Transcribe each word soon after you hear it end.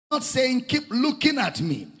not saying keep looking at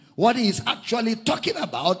me. What he is actually talking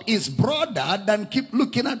about is broader than keep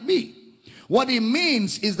looking at me. What it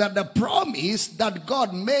means is that the promise that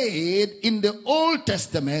God made in the Old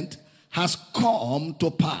Testament has come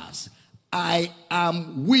to pass. I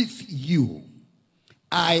am with you.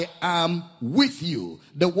 I am with you.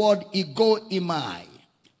 The word ego imai.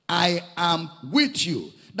 I am with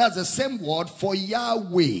you. That's the same word for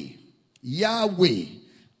Yahweh. Yahweh.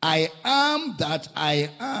 I am that I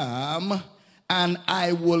am, and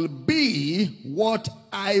I will be what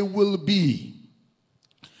I will be.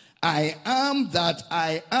 I am that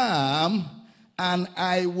I am, and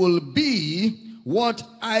I will be what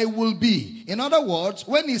I will be. In other words,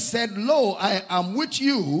 when he said, lo, I am with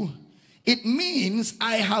you, it means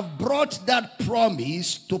I have brought that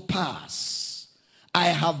promise to pass. I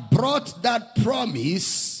have brought that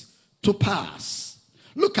promise to pass.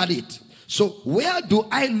 Look at it. So where do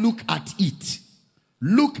I look at it?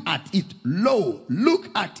 Look at it. Lo, look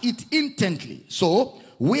at it intently. So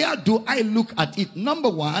where do I look at it? Number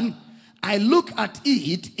one, I look at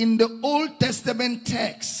it in the Old Testament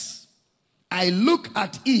text. I look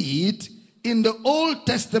at it in the Old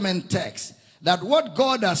Testament text. That what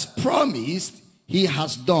God has promised, he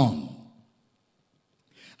has done.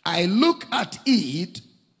 I look at it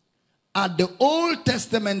at the Old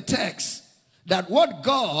Testament text. That what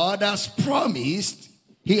God has promised,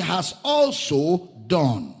 he has also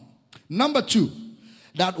done. Number two,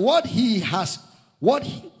 that what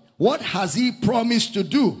has he promised to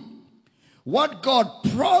do? What God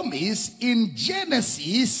promised in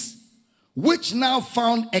Genesis, which now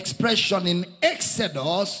found expression in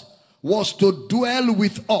Exodus, was to dwell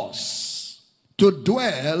with us. To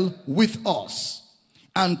dwell with us.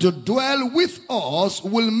 And to dwell with us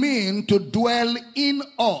will mean to dwell in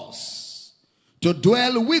us. To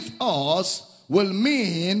dwell with us will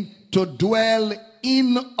mean to dwell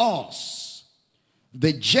in us.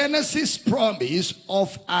 The Genesis promise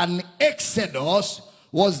of an Exodus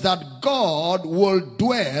was that God will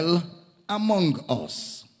dwell among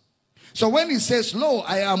us. So when he says, lo,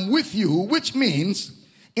 I am with you, which means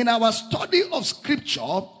in our study of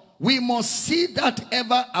scripture, we must see that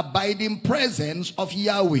ever-abiding presence of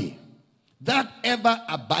Yahweh. That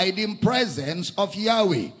ever-abiding presence of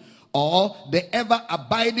Yahweh. Or the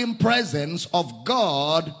ever-abiding presence of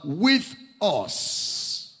God with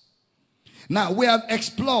us. Now we have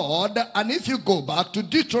explored, and if you go back to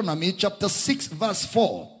Deuteronomy chapter 6 verse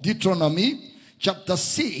 4. Deuteronomy chapter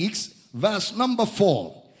 6 verse number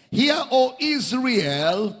 4. Hear, O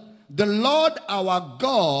Israel, the Lord our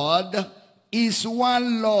God is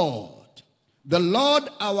one Lord. The Lord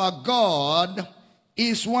our God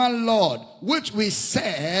is one Lord, which we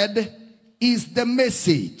said is the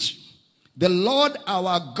message. The Lord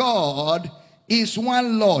our God is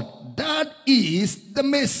one Lord. That is the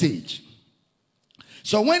message.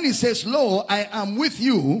 So when he says, lo, I am with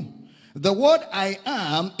you, the word I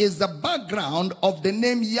am is the background of the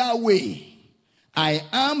name Yahweh. I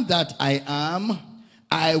am that I am.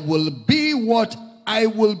 I will be what I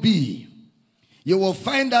will be. You will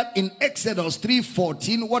find that in Exodus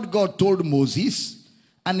 3:14, what God told Moses.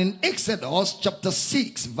 And in Exodus chapter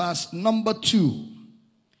 6 verse number 2.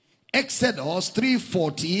 Exodus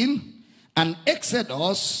 3:14 and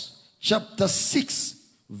Exodus chapter 6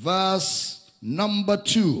 verse number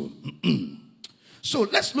 2. So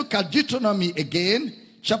let's look at Deuteronomy again,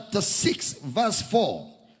 chapter 6 verse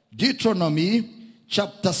 4. Deuteronomy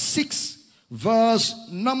chapter 6 verse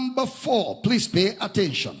number 4. Please pay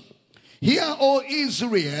attention. Hear, O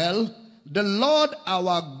Israel, the Lord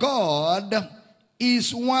our God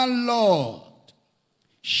is one Lord.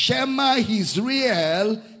 Shema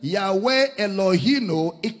Israel, Yahweh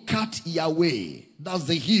Elohino, Ikat Yahweh. That's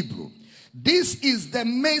the Hebrew. This is the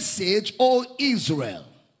message, O Israel,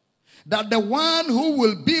 that the one who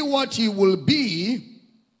will be what he will be.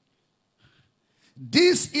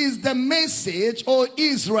 This is the message, O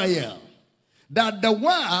Israel, that the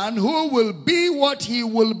one who will be what he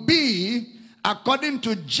will be, according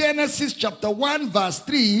to Genesis chapter 1 verse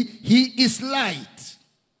 3, he is light.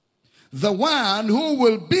 The one who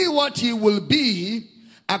will be what he will be,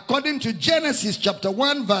 according to Genesis chapter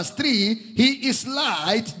 1 verse 3, he is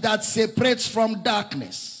light that separates from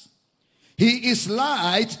darkness. He is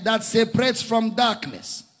light that separates from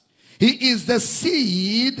darkness. He is the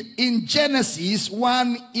seed in Genesis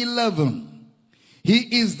 1:11.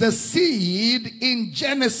 He is the seed in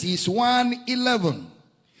Genesis 1:11.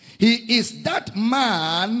 He is that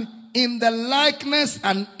man in the likeness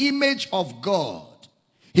and image of God.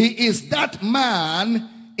 He is that man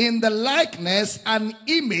in the likeness and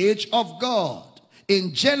image of God.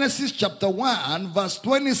 In Genesis chapter 1 verse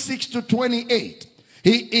 26 to 28.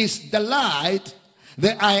 He is the light,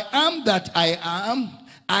 the I am that I am.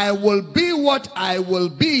 I will be what I will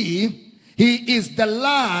be. He is the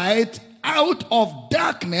light out of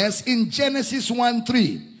darkness in Genesis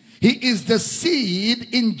 1:3. He is the seed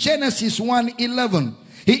in Genesis 1:11.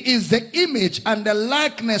 He is the image and the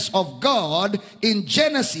likeness of God in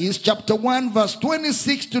Genesis chapter 1 verse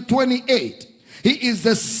 26 to 28. He is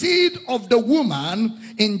the seed of the woman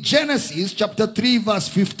in Genesis chapter 3 verse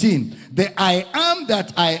 15. The I am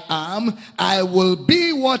that I am, I will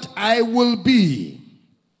be what I will be.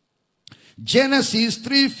 Genesis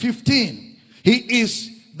 3:15. He is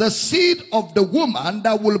the seed of the woman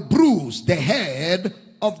that will bruise the head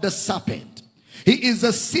of the serpent. He is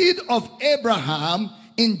the seed of Abraham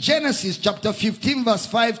in Genesis chapter 15 verse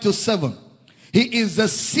 5 to 7. He is the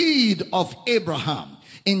seed of Abraham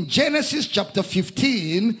in Genesis chapter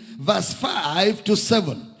 15 verse 5 to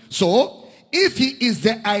 7. So, if he is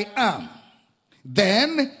the I am,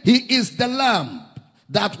 then he is the lamb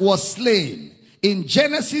that was slain in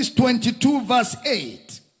Genesis 22 verse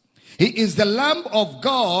 8. He is the lamb of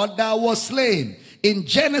God that was slain in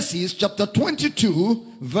Genesis chapter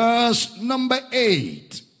 22 verse number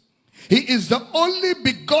 8. He is the only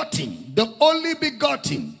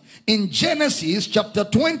begotten in Genesis chapter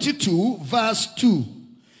 22 verse 2.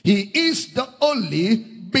 He is the only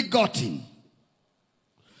begotten.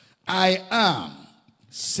 I am,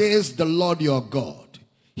 says the Lord your God.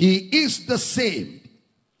 He is the same,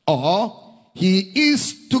 or he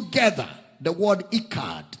is together. The word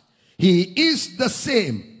ikad. He is the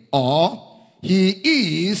same, or he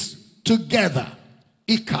is together.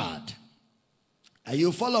 Ikad. Are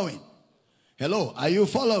you following? Hello, are you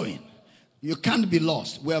following? You can't be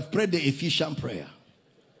lost. We have prayed the Ephesian prayer.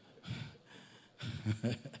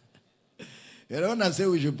 You don't want to say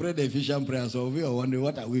we should pray the Ephesian prayer, so we are wondering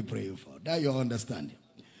what are we praying for. That you understand.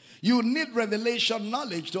 You need revelation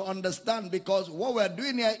knowledge to understand, because what we're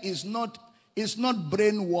doing here is not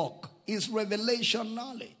brain work. It's revelation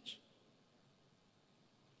knowledge.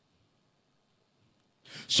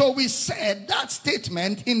 So we said that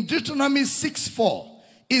statement in Deuteronomy 6:4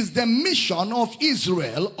 is the mission of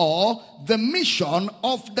Israel, or the mission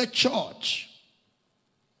of the church.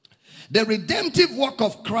 The redemptive work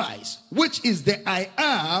of Christ, which is the I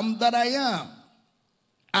am that I am.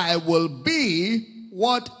 I will be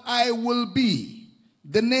what I will be.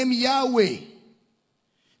 The name Yahweh.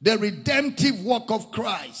 The redemptive work of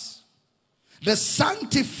Christ. The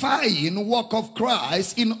sanctifying work of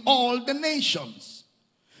Christ in all the nations.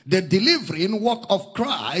 The delivering work of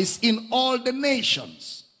Christ in all the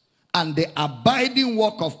nations. And the abiding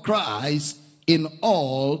work of Christ in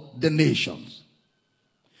all the nations.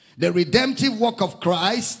 The redemptive work of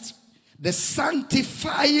Christ, the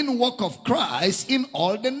sanctifying work of Christ in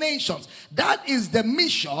all the nations. That is the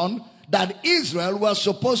mission that Israel was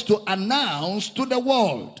supposed to announce to the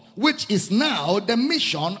world, which is now the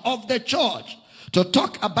mission of the church. To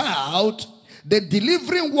talk about the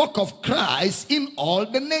delivering work of Christ in all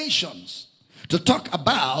the nations. To talk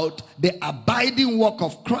about the abiding work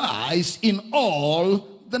of Christ in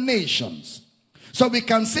all the nations. So we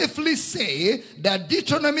can safely say that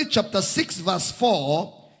Deuteronomy chapter 6 verse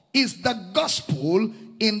 4 is the gospel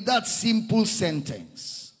in that simple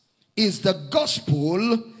sentence. Is the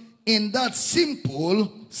gospel in that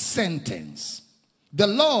simple sentence. The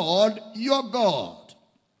Lord your God.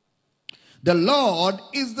 The Lord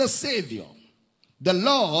is the Savior. The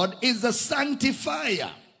Lord is the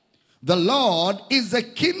sanctifier. The Lord is the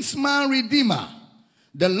kinsman redeemer.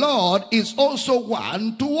 The Lord is also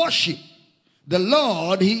one to worship. The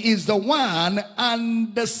Lord, he is the one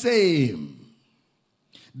and the same.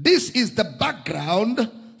 This is the background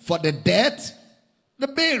for the death, the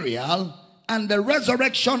burial, and the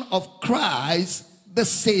resurrection of Christ the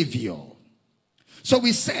Savior. So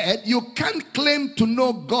we said you can't claim to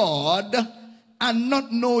know God and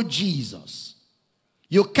not know Jesus.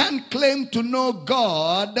 You can't claim to know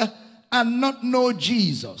God and not know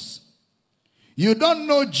Jesus. You don't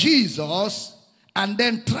know Jesus and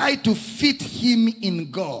then try to fit him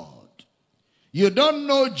in God. You don't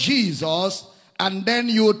know Jesus and then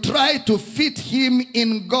you try to fit him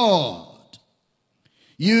in God.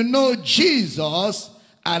 You know Jesus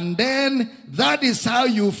and then that is how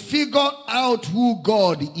you figure out who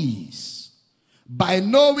God is. By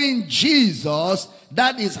knowing Jesus,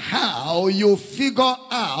 that is how you figure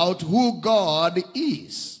out who God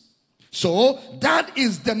is. So that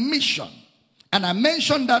is the mission. And I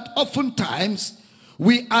mentioned that oftentimes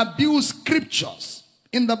we abuse scriptures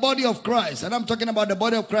in the body of Christ. And I'm talking about the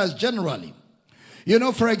body of Christ generally. You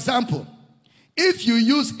know, for example, if you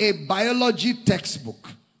use a biology textbook,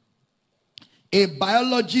 a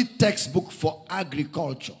biology textbook for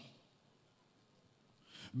agriculture.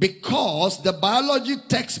 Because the biology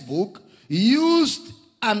textbook used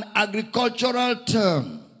an agricultural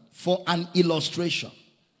term for an illustration.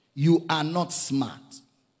 You are not smart.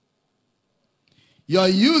 You're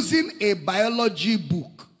using a biology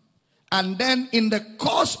book, and then in the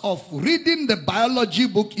course of reading the biology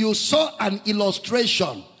book, you saw an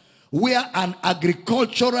illustration where an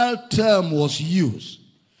agricultural term was used.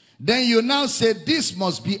 Then you now say this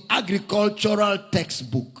must be agricultural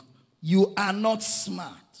textbook. You are not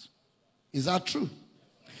smart. Is that true?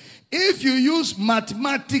 If you use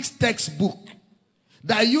mathematics textbook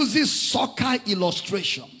that uses soccer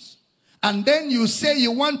illustrations, and then you say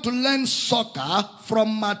you want to learn soccer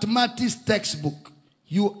from mathematics textbook,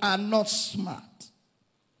 you are not smart.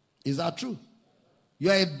 Is that true?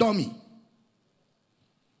 You are a dummy.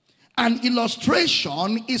 An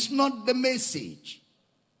illustration is not the message.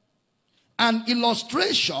 An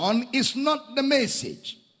illustration is not the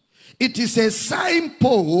message. It is a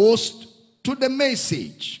signpost to the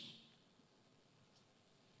message.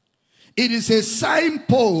 It is a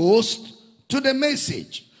signpost to the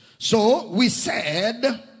message. So we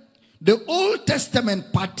said the Old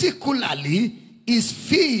Testament particularly is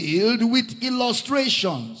filled with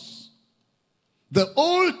illustrations. The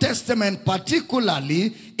Old Testament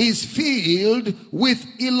particularly is filled with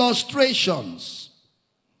illustrations.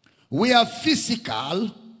 We have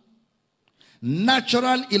physical,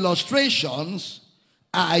 natural illustrations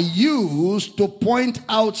are used to point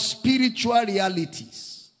out spiritual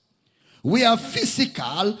realities. We have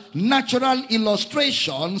physical, natural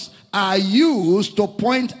illustrations are used to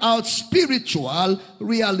point out spiritual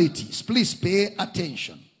realities. Please pay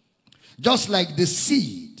attention. Just like the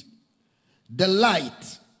seed, the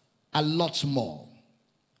light, and lots more.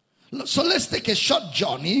 So let's take a short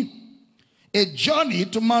journey. A journey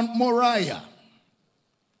to Mount Moriah,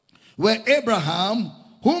 where Abraham,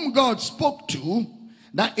 whom God spoke to,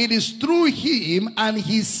 that it is through him and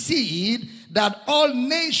his seed that all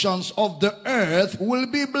nations of the earth will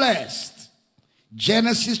be blessed.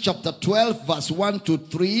 Genesis chapter 12 verse 1 to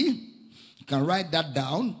 3. You can write that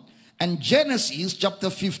down. And Genesis chapter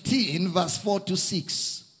 15 verse 4 to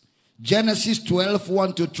 6. Genesis 12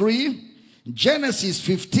 1 to 3. Genesis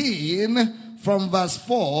 15 from verse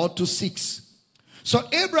 4 to 6. So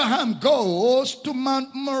Abraham goes to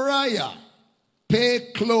Mount Moriah.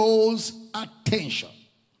 Pay close attention.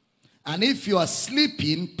 And if you are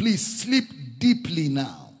sleeping, please sleep deeply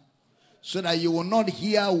now, so that you will not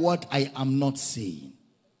hear what I am not saying.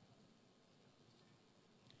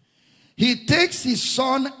 He takes his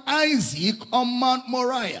son Isaac on Mount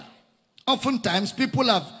Moriah. Oftentimes people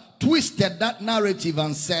have twisted that narrative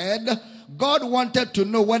and said God wanted to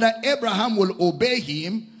know whether Abraham will obey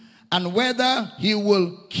him and whether he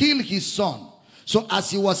will kill his son. So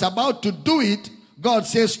as he was about to do it, God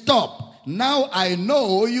says, stop. Now I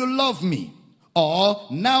know you love me. Or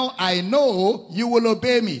now I know you will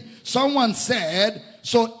obey me. Someone said,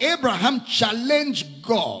 so Abraham challenged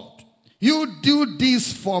God. You do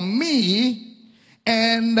this for me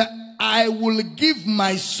and I will give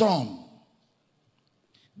my son.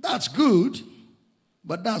 That's good,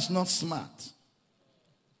 but that's not smart.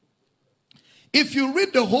 If you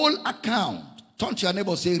read the whole account, turn to your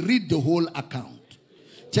neighbor and say, read the whole account.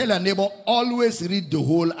 Tell your neighbor, always read the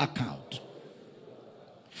whole account.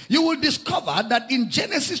 You will discover that in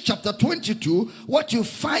Genesis chapter 22, what you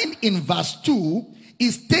find in verse 2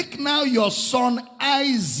 is take now your son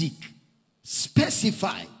Isaac.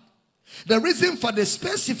 Specify. The reason for the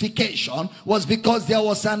specification was because there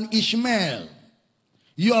was an Ishmael.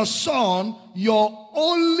 Your son, your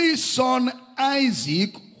only son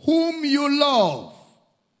Isaac, whom you love.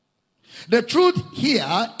 The truth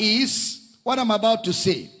here is what I'm about to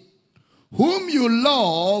say. Whom you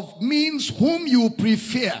love means whom you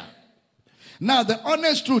prefer. Now the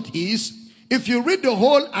honest truth is, if you read the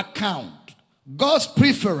whole account, God's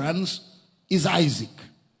preference is Isaac.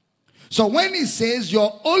 So when he says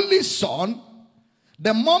your only son,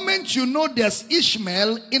 the moment you know there's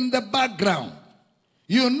Ishmael in the background,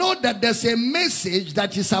 you know that there's a message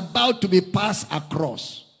that is about to be passed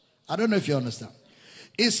across. I don't know if you understand.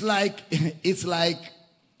 It's like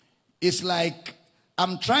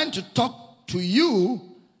I'm trying to talk to you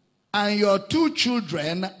and your two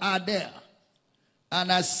children are there.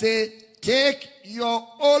 And I say, take your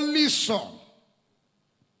only son.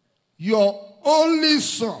 Your only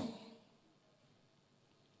son.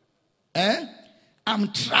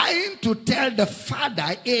 I'm trying to tell the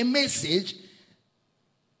father a message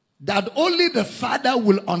that only the father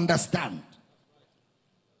will understand.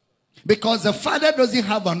 Because the father doesn't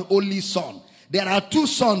have an only son. There are two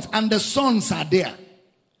sons, and the sons are there.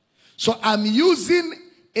 So I'm using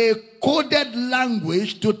a coded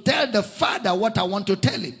language to tell the father what I want to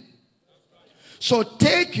tell him. So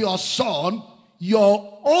take your son,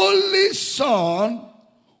 your only son,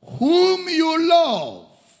 whom you love.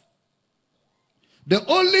 The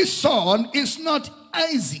only son is not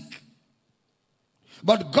Isaac.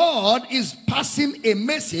 But God is passing a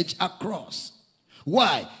message across.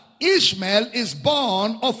 Why? Ishmael is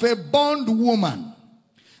born of a bondwoman.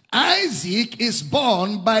 Isaac is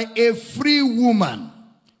born by a free woman,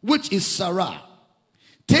 which is Sarah.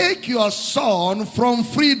 Take your son from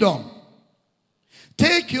freedom.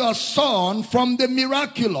 Take your son from the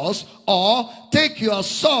miraculous, or take your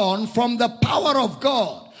son from the power of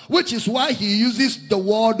God, which is why he uses the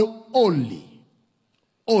word only.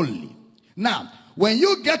 Only. Now, when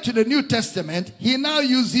you get to the New Testament, he now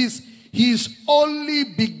uses his only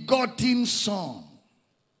begotten son.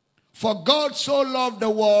 For God so loved the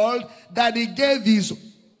world that he gave his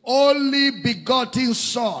only begotten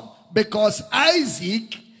son, because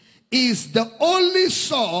Isaac is the only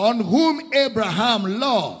son whom Abraham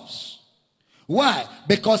loves. Why?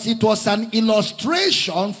 Because it was an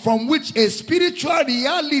illustration from which a spiritual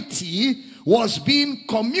reality was being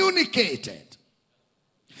communicated.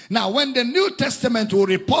 Now, when the New Testament will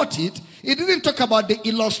report it, it didn't talk about the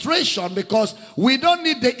illustration, because we don't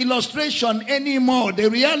need the illustration anymore. The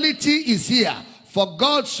reality is here. For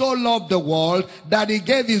God so loved the world that he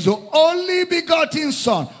gave his only begotten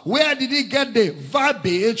son. Where did he get the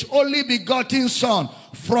verbiage, only begotten son?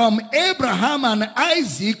 From Abraham and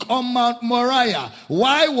Isaac on Mount Moriah.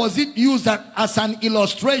 Why was it used as an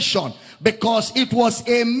illustration? Because it was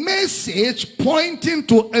a message pointing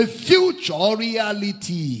to a future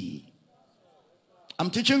reality. I'm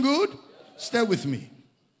teaching good? Stay with me.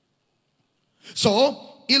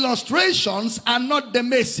 So, illustrations are not the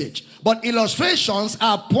message, but illustrations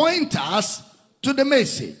are pointers to the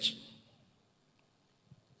message.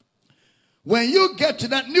 When you get to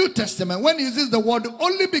that New Testament, when it uses the word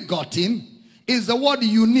only begotten, is the word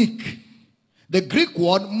unique. The Greek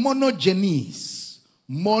word monogenes.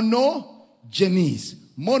 Monogenes.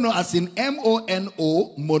 Mono as in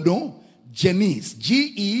M-O-N-O, mono, genes.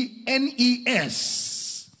 G-E-N-E-S.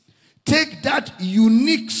 Take that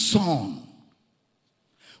unique son.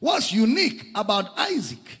 What's unique about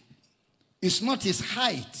Isaac is not his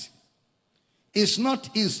height. It's not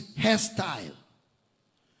his hairstyle.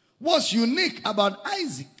 What's unique about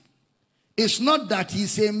Isaac is not that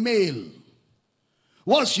he's a male.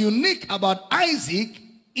 What's unique about Isaac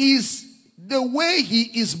is the way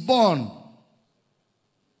he is born.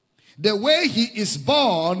 The way he is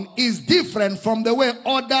born is different from the way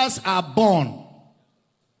others are born.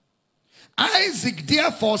 Isaac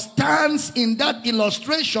therefore stands in that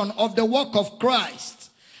illustration of the work of Christ.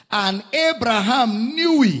 And Abraham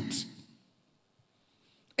knew it.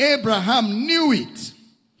 Abraham knew it.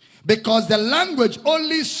 Because the language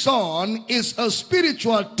only son is a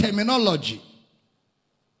spiritual terminology.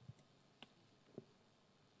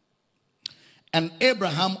 And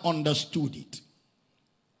Abraham understood it.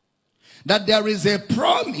 That there is a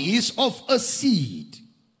promise of a seed.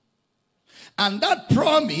 And that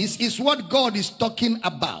promise is what God is talking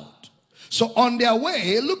about. So on their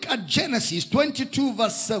way, look at Genesis 22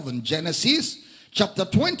 verse 7. Genesis chapter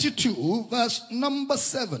 22 verse number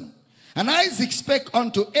 7. And Isaac spake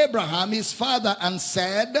unto Abraham his father and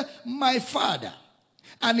said, my father.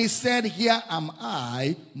 And he said, here am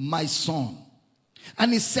I, my son.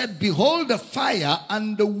 And he said, behold the fire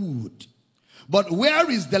and the wood. But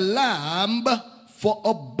where is the lamb for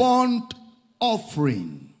a burnt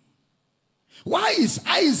offering? Why is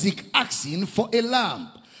Isaac asking for a lamb?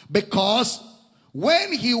 Because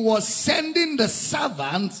when he was sending the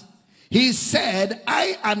servant, he said,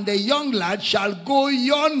 I and the young lad shall go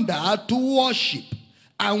yonder to worship,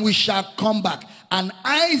 and we shall come back. And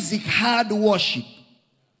Isaac had worship.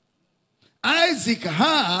 Isaac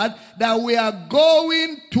heard that we are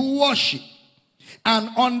going to worship. And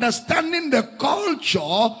understanding the culture,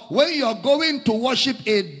 when you're going to worship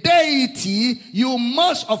a deity, you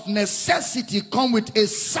must of necessity come with a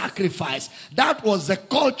sacrifice. That was the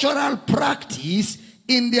cultural practice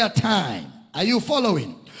in their time. Are you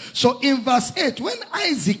following? So in verse 8, when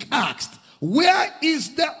Isaac asked, where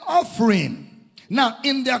is the offering? Now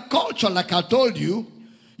in their culture, like I told you,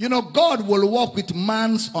 God will work with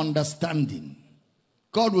man's understanding.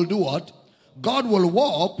 God will do what? God will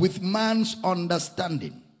walk with man's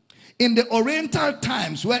understanding. In the Oriental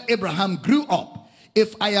times where Abraham grew up,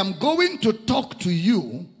 if I am going to talk to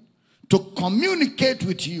you, to communicate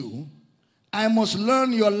with you, I must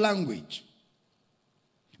learn your language.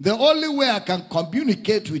 The only way I can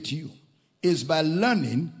communicate with you is by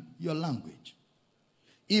learning your language.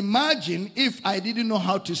 Imagine if I didn't know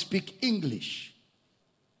how to speak English.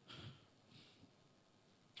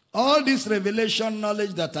 All this revelation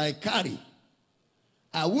knowledge that I carry,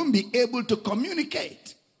 I won't be able to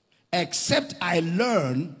communicate except I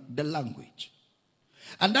learn the language.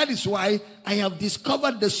 And that is why I have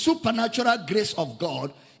discovered the supernatural grace of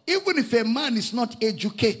God. Even if a man is not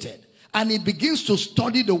educated and he begins to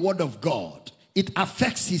study the word of God, it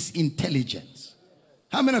affects his intelligence.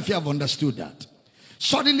 How many of you have understood that?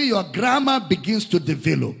 Suddenly your grammar begins to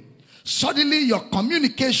develop. Suddenly your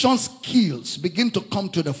communication skills begin to come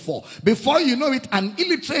to the fore. Before you know it, an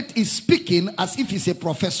illiterate is speaking as if he's a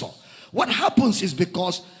professor. What happens is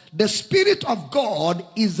because the Spirit of God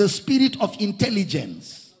is the spirit of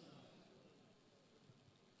intelligence.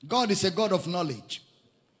 God is a God of knowledge.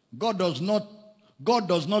 God does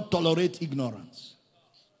not tolerate ignorance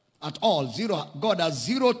at all. God has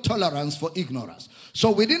zero tolerance for ignorance.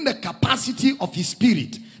 So within the capacity of his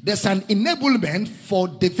spirit, there's an enablement for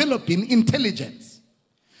developing intelligence.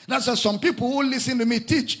 That's why some people who listen to me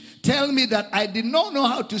teach tell me that I did not know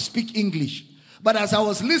how to speak English. But as I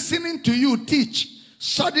was listening to you teach,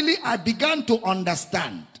 suddenly I began to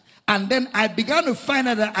understand. And then I began to find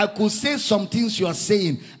out that I could say some things you are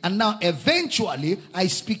saying. And now eventually I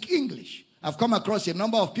speak English. I've come across a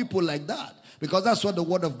number of people like that. Because that's what the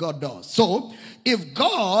word of God does. So, if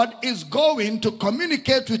God is going to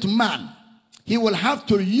communicate with man, he will have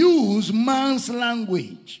to use man's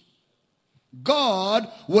language. God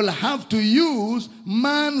will have to use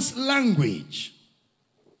man's language.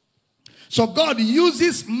 So God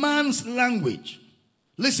uses man's language.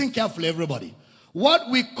 Listen carefully, everybody. What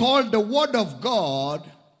we call the word of God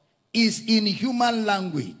is in human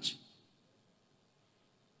language.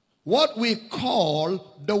 What we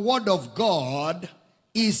call the word of God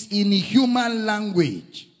is in human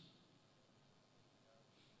language.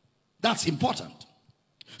 That's important.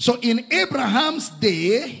 So in Abraham's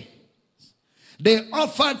day, they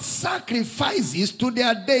offered sacrifices to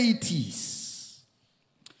their deities.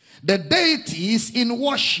 The deities in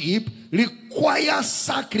worship require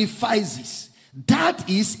sacrifices. That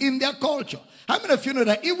is in their culture. How many of you know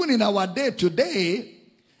that even in our day today,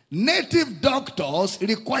 native doctors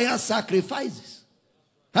require sacrifices?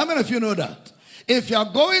 How many of you know that? If you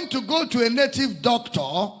are going to go to a native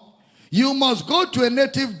doctor, you must go to a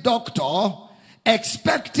native doctor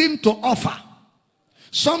expecting to offer.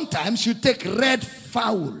 Sometimes you take red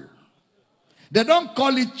fowl. They don't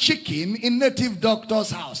call it chicken in native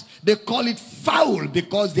doctor's house. They call it fowl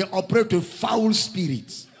because they operate with foul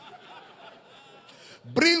spirits.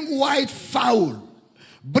 Bring white fowl.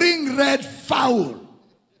 Bring red fowl.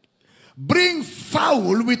 Bring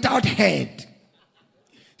fowl without head.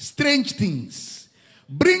 Strange things.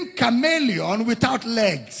 Bring chameleon without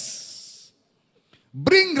legs.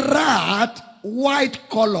 Bring rat, white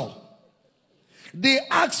color. They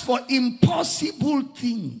ask for impossible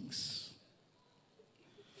things.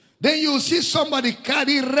 Then you see somebody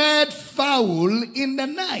carry red fowl in the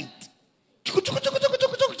night.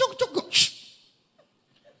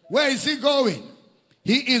 Where is he going?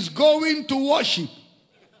 He is going to worship.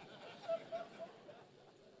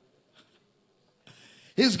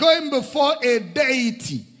 He's going before a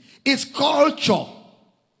deity. It's culture.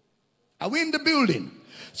 Are we in the building?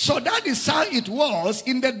 So that is how it was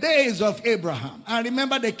in the days of Abraham. And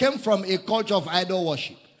remember, they came from a culture of idol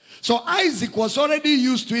worship. So Isaac was already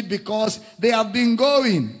used to it because they have been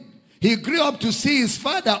going. He grew up to see his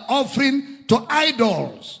father offering to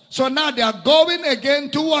idols. So now they are going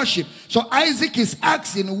again to worship. So Isaac is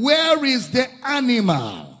asking, where is the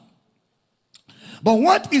animal? But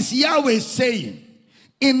what is Yahweh saying?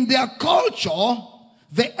 In their culture,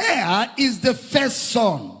 the heir is the first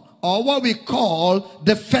son, or what we call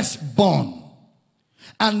the firstborn.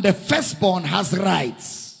 And the firstborn has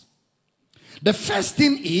rights. The first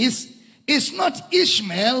thing is, it's not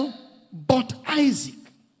Ishmael, but Isaac.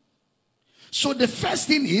 So the first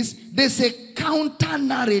thing is, there's a counter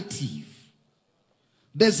narrative.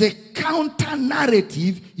 There's a counter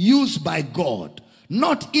narrative used by God.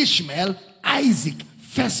 Not Ishmael, Isaac,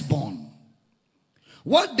 firstborn.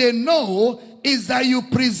 What they know is that you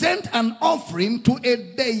present an offering to a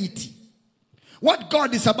deity. What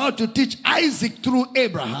God is about to teach Isaac through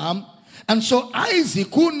Abraham. And so Isaac,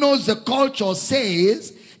 who knows the culture,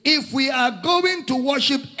 says, if we are going to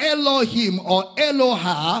worship Elohim or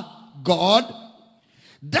Eloha, God,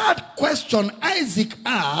 that question Isaac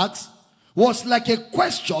asked was like a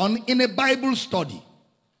question in a Bible study.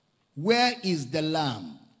 Where is the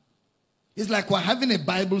lamb? It's like we're having a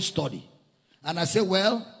Bible study. And I say,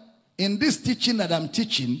 well, in this teaching that I'm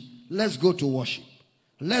teaching, let's go to worship.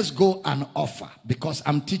 let's go and offer, because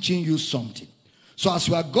I'm teaching you something. So as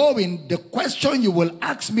we are going, the question you will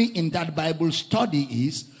ask me in that Bible study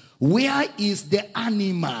is, where is the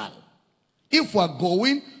animal? If we're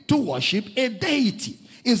going to worship a deity.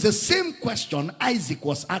 It's the same question Isaac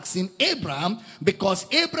was asking Abraham, because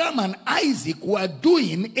Abraham and Isaac were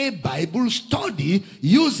doing a Bible study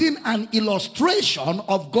using an illustration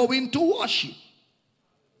of going to worship.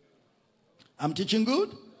 I'm teaching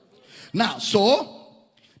good? Now, so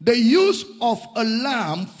the use of a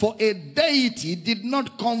lamb for a deity did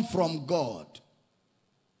not come from God.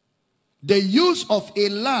 The use of a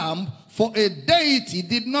lamb for a deity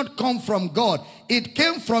did not come from God. It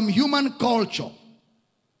came from human culture.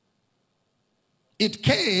 It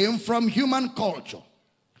came from human culture.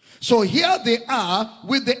 So here they are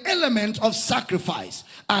with the element of sacrifice.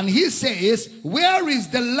 And he says, where is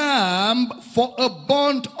the lamb for a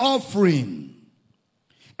burnt offering?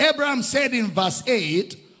 Abraham said in verse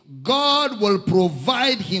 8, God will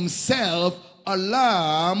provide himself a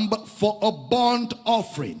lamb for a burnt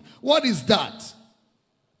offering. What is that?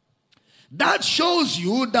 That shows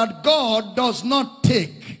you that God does not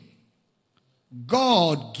take.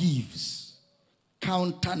 God gives.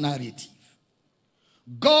 Counter narrative.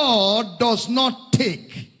 God does not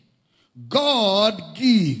take. God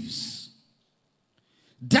gives.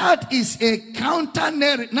 That is a counter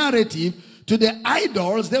narrative to the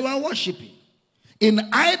idols they were worshiping. In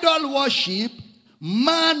idol worship,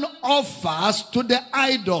 man offers to the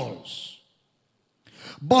idols.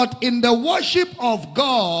 But in the worship of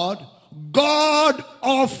God, God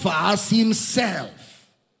offers himself.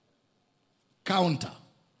 Counter.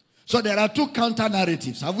 So there are two counter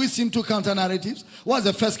narratives. Have we seen two counter narratives? What's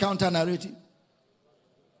the first counter narrative?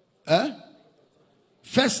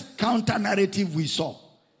 First counter narrative we saw.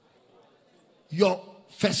 Your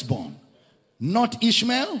firstborn. Not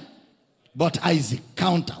Ishmael, but Isaac.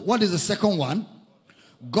 Counter. What is the second one?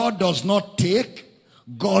 God does not take,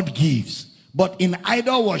 God gives. But in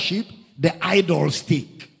idol worship, the idols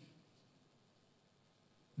take.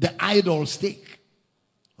 The idols take.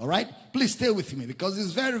 All right? Please stay with me, because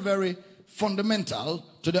it's very, very fundamental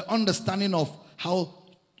to the understanding of how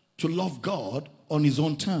to love God on his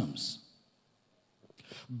own terms.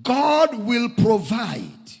 God will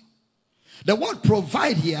provide. The word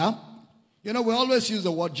provide here, you know, we always use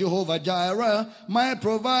the word Jehovah Jireh. My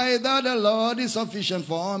provider, the Lord is sufficient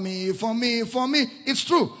for me, for me, for me. It's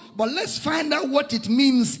true. But let's find out what it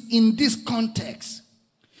means in this context.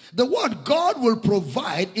 The word God will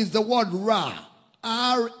provide is the word Ra.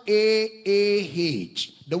 R-A-A-H.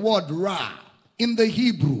 The word Ra. In the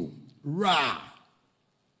Hebrew, Ra.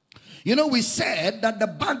 You know, we said that the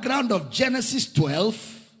background of Genesis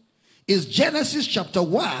 12 is Genesis chapter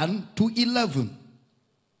 1 to 11.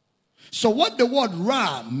 So what the word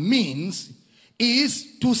Ra means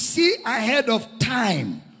is to see ahead of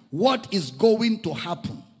time what is going to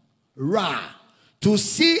happen. Ra. To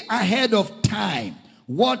see ahead of time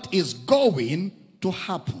what is going to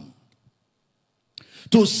happen.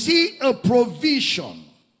 To see a provision.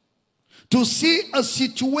 To see a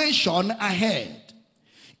situation ahead.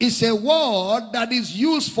 Is a word that is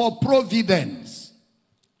used for providence.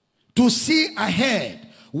 To see ahead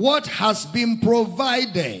what has been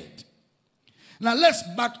provided. Now let's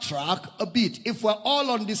backtrack a bit. If we're all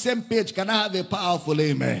on the same page, can I have a powerful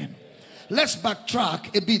amen? Let's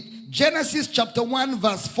backtrack a bit. Genesis chapter 1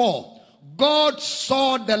 verse 4. God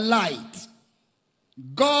saw the light.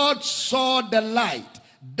 God saw the light,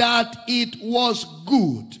 that it was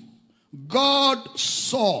good. God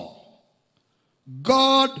saw.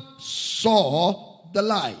 God saw the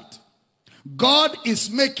light. God is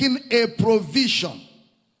making a provision.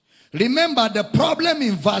 Remember, the problem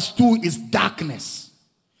in verse 2 is darkness.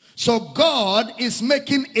 So God is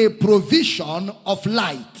making a provision of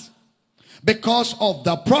light because of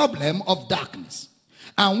the problem of darkness.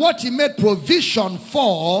 And what he made provision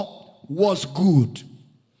for was good.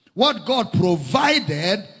 What God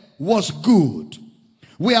provided was good.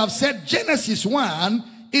 We have said Genesis 1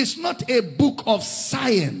 is not a book of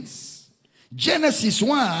science. Genesis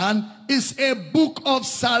 1 is a book of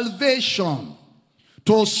salvation.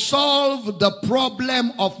 To solve the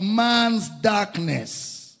problem of man's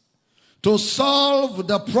darkness. To solve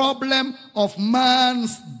the problem of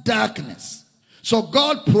man's darkness. So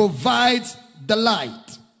God provides the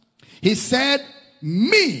light. He said,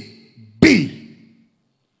 me be.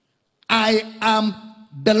 I am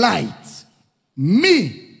the light.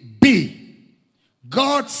 Me be.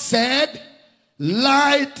 God said,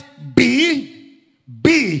 light be.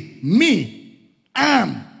 Be. Me.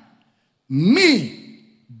 Am. Me.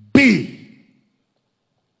 Be.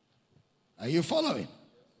 Are you following?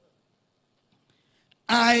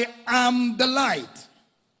 I am the light.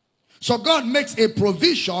 So God makes a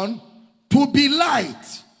provision to be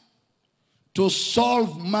light, to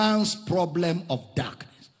solve man's problem of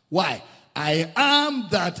darkness. Why? I am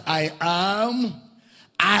that I am.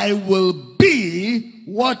 I will be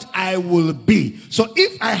what I will be. So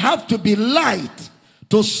if I have to be light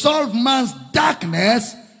to solve man's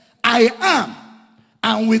darkness, I am.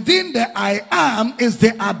 And within the I am is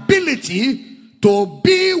the ability to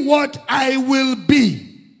be what I will be.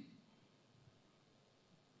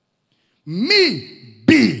 Me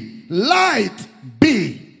be. Light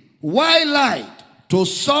be. Why light? To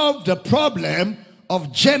solve the problem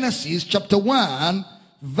of Genesis chapter 1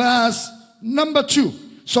 verse number 2.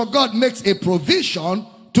 So God makes a provision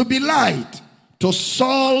to be light, to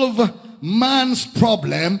solve man's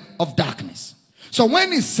problem of darkness. So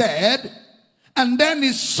when he said, and then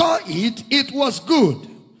he saw it, it was good,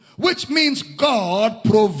 which means God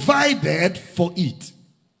provided for it.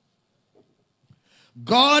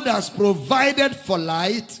 God has provided for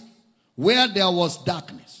light where there was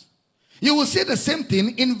darkness. You will see the same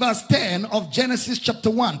thing in verse 10 of Genesis chapter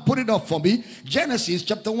 1. Put it up for me. Genesis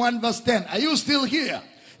chapter 1 verse 10. Are you still here?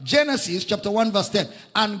 Genesis chapter 1 verse 10.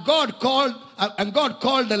 And God called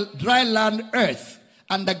the dry land earth,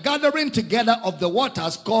 and the gathering together of the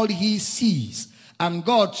waters called he seas. And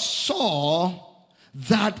God saw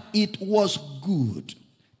that it was good.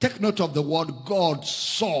 Take note of the word God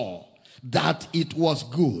saw that it was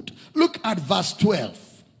good. Look at verse 12.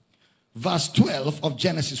 Verse 12 of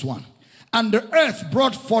Genesis 1. And the earth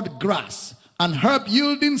brought forth grass, and herb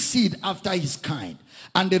yielding seed after his kind,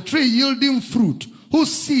 and the tree yielding fruit,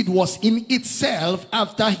 whose seed was in itself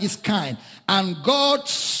after his kind. And God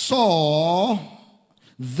saw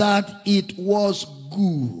that it was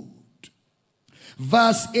good.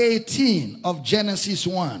 Verse 18 of Genesis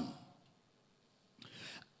 1.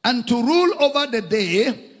 And to rule over the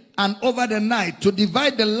day and over the night, to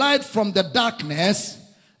divide the light from the darkness.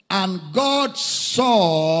 And God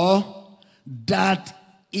saw that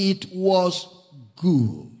it was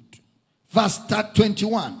good. Verse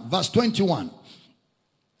 21. Verse 21.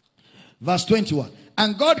 Verse 21.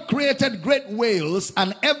 And God created great whales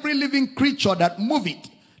and every living creature that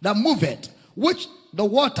moveth, which the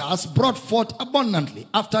waters brought forth abundantly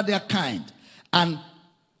after their kind, and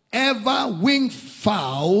ever winged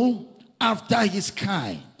fowl after his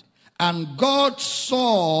kind. And God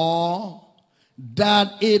saw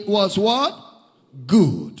that it was what?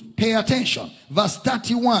 Good. Pay attention. Verse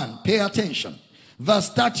 31. Pay attention. Verse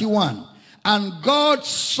 31. And God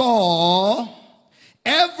saw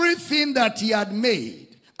everything that he had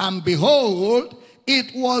made, and behold,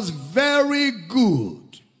 it was very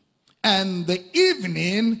good. And the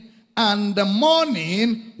evening and the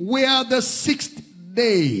morning were the sixth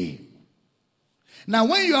day. Now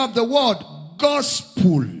when you have the word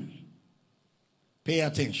gospel, pay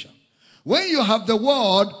attention. When you have the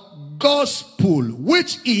word gospel,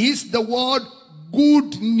 which is the word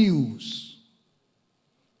good news.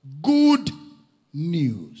 Good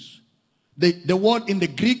news. The word in the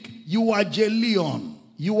Greek, euangelion.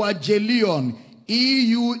 Euangelion.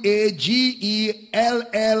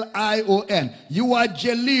 E-U-A-G-E-L-L-I-O-N.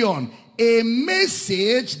 Euangelion. A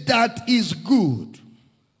message that is good.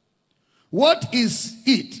 What is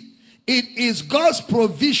it? It is God's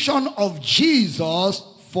provision of Jesus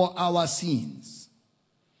for our sins.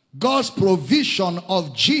 God's provision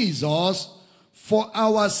of Jesus for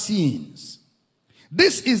our sins.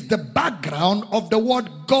 This is the background of the word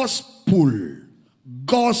gospel.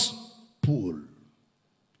 Gospel.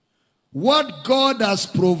 What God has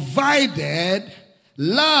provided,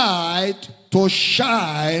 light to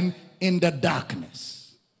shine in the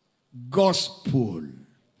darkness. Gospel.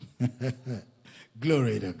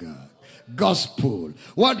 Glory to God. Gospel.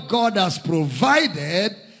 What God has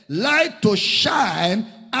provided, light to shine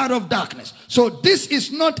out of darkness. So this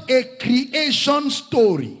is not a creation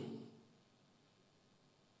story.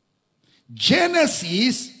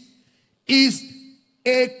 Genesis is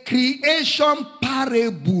a creation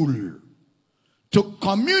parable to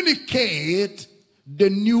communicate the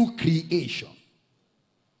new creation.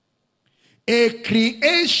 A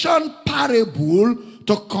creation parable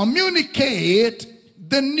to communicate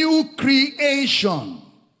the new creation.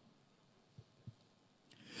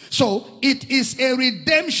 So it is a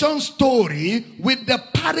redemption story with the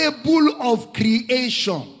parable of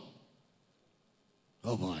creation.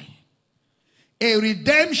 Oh boy. A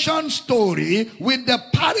redemption story with the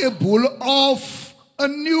parable of a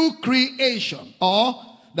new creation, or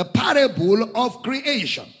the parable of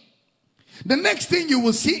creation. The next thing you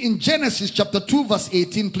will see in Genesis chapter 2 verse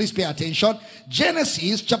 18, please pay attention.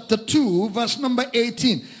 Genesis chapter 2 verse number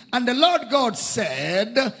 18. And the Lord God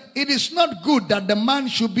said, it is not good that the man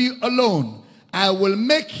should be alone. I will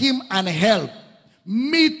make him an help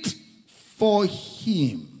meet for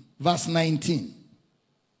him. Verse 19.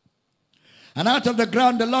 And out of the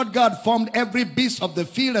ground the Lord God formed every beast of the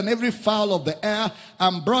field and every fowl of the air,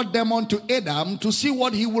 and brought them unto Adam to see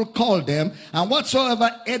what he will call them. And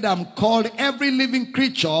whatsoever Adam called every living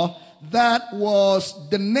creature, that was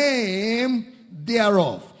the name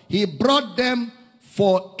thereof. He brought them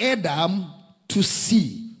for Adam to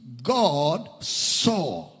see. God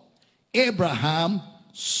saw. Abraham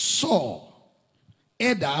saw.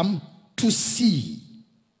 Adam to see.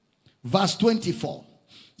 Verse 24.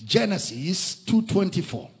 Genesis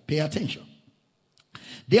 2:24. Pay attention.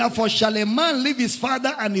 Therefore shall a man leave his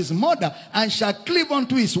father and his mother, and shall cleave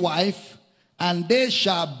unto his wife, and they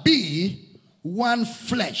shall be one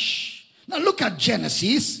flesh. Now look at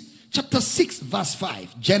Genesis chapter 6 verse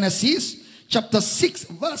 5. Genesis chapter 6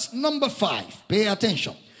 verse number 5. Pay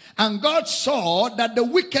attention. And God saw that the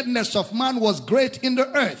wickedness of man was great in the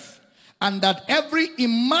earth, and that every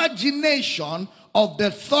imagination of the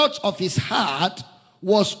thoughts of his heart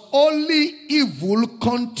was only evil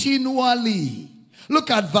continually. Look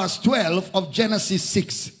at verse 12 of Genesis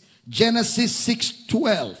 6. Genesis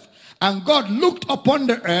 6:12. And God looked upon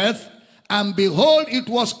the earth, and behold, it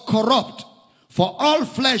was corrupt, for all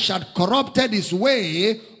flesh had corrupted his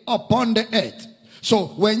way upon the earth. So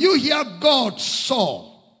when you hear God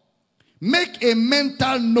saw, make a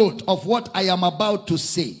mental note of what I am about to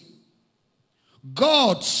say.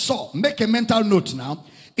 God saw. Make a mental note now.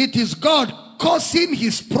 It is God causing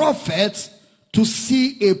his prophets to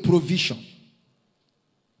see a provision.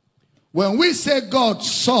 When we say God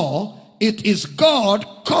saw, it is God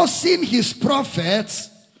causing his prophets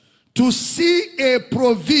to see a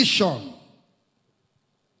provision.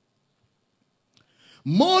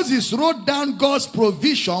 Moses wrote down God's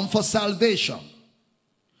provision for salvation.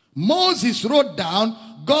 Moses wrote down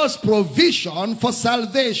God's provision for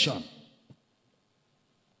salvation.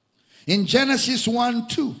 In Genesis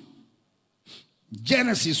 1:2.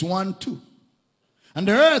 Genesis 1:2. And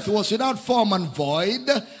the earth was without form and void,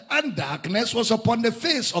 and darkness was upon the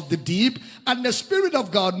face of the deep, and the Spirit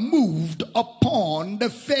of God moved upon the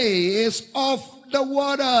face of the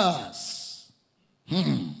waters.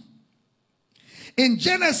 In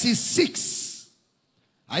Genesis 6,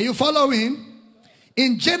 are you following?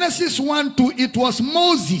 In Genesis 1:2, it was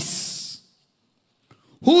Moses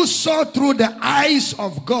who saw through the eyes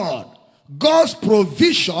of God God's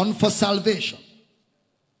provision for salvation.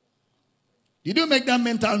 Did you make that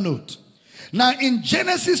mental note? Now in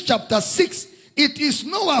Genesis chapter 6, it is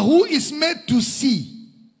Noah who is made to see.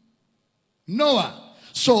 Noah.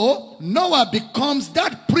 So Noah becomes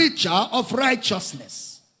that preacher of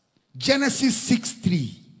righteousness. Genesis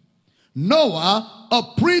 6:3. Noah, a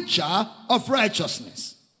preacher of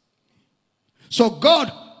righteousness. So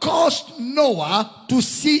God caused Noah to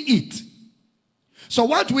see it. So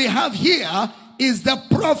what we have here is the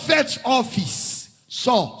prophet's office.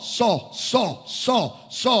 Saw.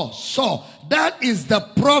 That is the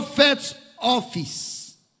prophet's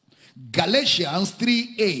office. Galatians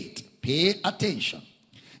 3:8. Pay attention.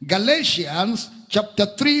 Galatians chapter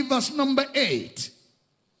 3 verse number 8.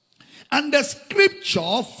 And the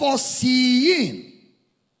scripture foreseeing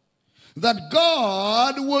that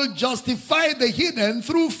God will justify the hidden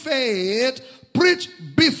through faith, preached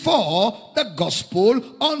before the gospel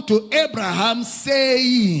unto Abraham,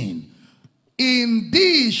 saying, in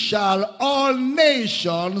thee shall all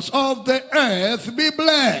nations of the earth be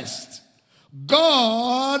blessed.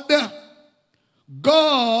 God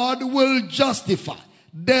will justify.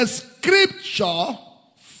 The scripture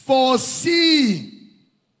foreseeing.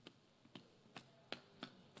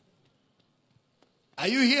 Are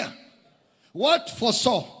you here? What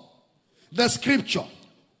foresaw? The scripture.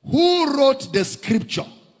 Who wrote the scripture?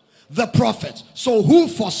 The prophet. So who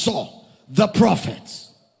foresaw? The prophets.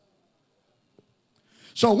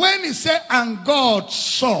 So when he said, and God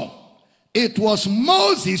saw, it was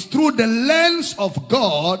Moses through the lens of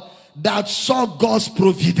God that saw God's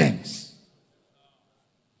providence.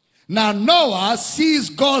 Now Noah sees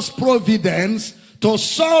God's providence to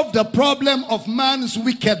solve the problem of man's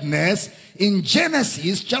wickedness in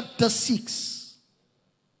Genesis chapter 6.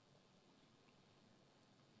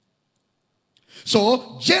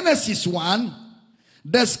 So Genesis 1,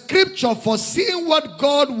 the scripture foreseeing what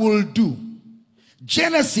God will do.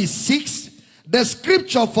 Genesis 6, the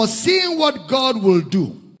scripture foreseeing what God will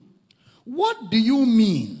do. What do you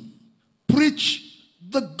mean? Preach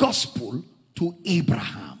the gospel to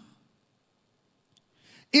Abraham.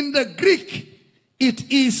 In the Greek,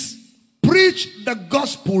 it is preach the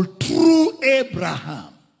gospel through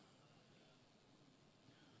Abraham.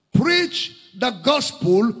 preach the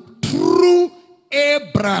gospel through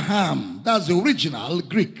Abraham. That's the original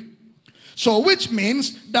Greek. So which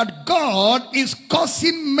means that God is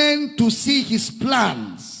causing men to see his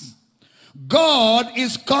plans. God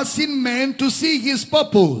is causing men to see his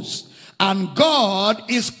purpose. And God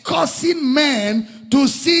is causing men to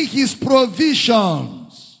see his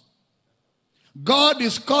provisions. God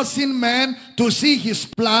is causing men to see his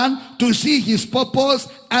plan, to see his purpose,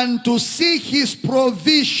 and to see his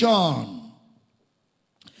provision.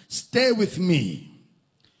 Stay with me.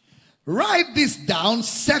 Write this down,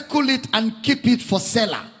 circle it, and keep it for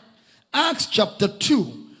Selah. Acts chapter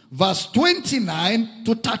 2, verse 29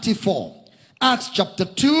 to 34. Acts chapter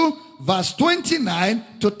 2, verse 29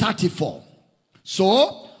 to 34.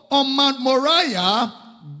 So, on Mount Moriah,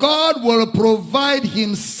 God will provide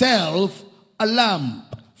himself a lamb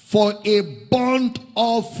for a burnt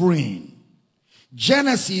offering.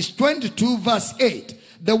 Genesis 22, verse 8.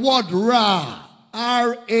 The word Ra,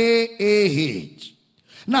 R-A-A-H.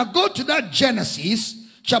 Now go to that Genesis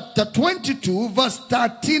chapter 22, verse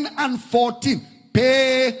 13 and 14.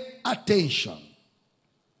 Pay attention.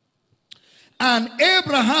 And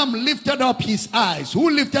Abraham lifted up his eyes.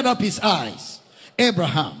 Who lifted up his eyes?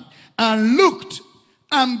 Abraham. And looked,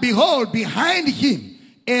 and behold, behind him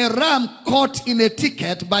a ram caught in a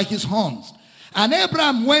thicket by his horns. And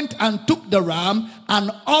Abraham went and took the ram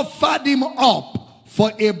and offered him up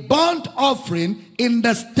for a burnt offering in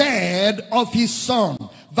the stead of his son.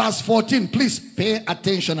 Verse 14, please pay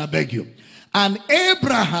attention, I beg you. And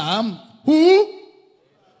Abraham,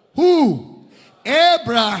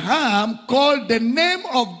 Abraham called the name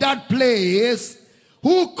of that place.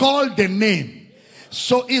 Who called the name?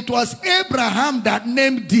 So it was Abraham that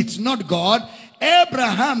named it, not God.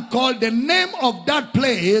 Abraham called the name of that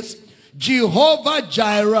place Jehovah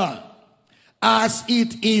Jireh, as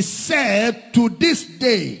it is said to this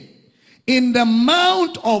day, in the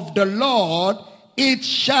mount of the Lord it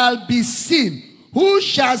shall be seen. Who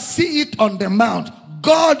shall see it on the mount?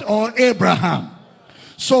 God or Abraham?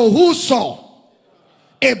 So who saw?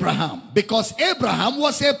 Abraham. Because Abraham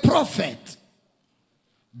was a prophet.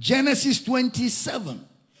 Genesis 27.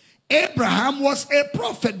 Abraham was a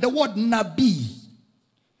prophet. The word Nabi.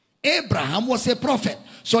 Abraham was a prophet.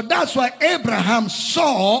 So that's why Abraham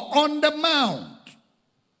saw on the mount.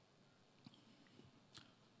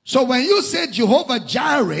 So when you say Jehovah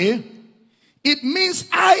Jireh, it means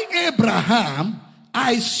I, Abraham,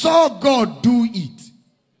 I saw God do it.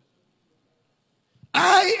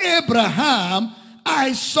 I, Abraham,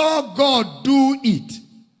 I saw God do it.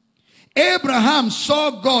 Abraham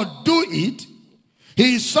saw God do it.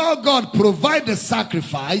 He saw God provide the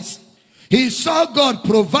sacrifice. He saw God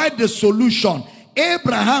provide the solution.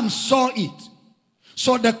 Abraham saw it.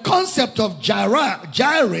 So the concept of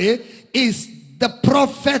Jireh is the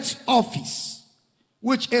prophet's office,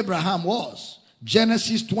 which Abraham was.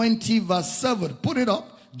 Genesis 20 verse 7. Put it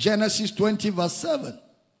up. Genesis 20 verse 7.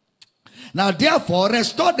 Now therefore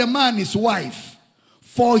restore the man his wife,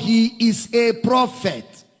 for he is a prophet.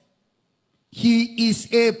 He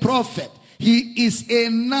is a prophet. He is a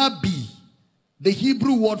Nabi. The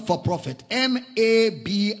Hebrew word for prophet,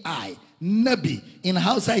 N-A-B-I. Nabi. In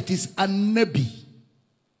Hausa it is a Nabi.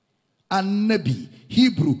 A Nabi.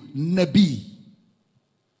 Hebrew, Nabi.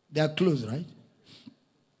 They are close, right?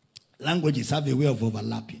 Languages have a way of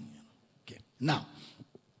overlapping. Okay. Now,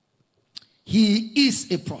 he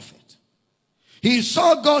is a prophet. He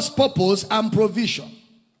saw God's purpose and provision.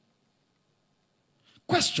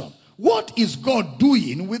 Question: what is God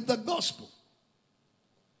doing with the gospel?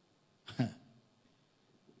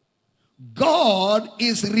 God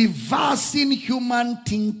is reversing human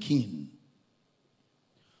thinking.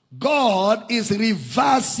 God is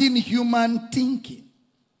reversing human thinking.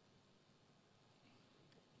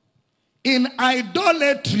 In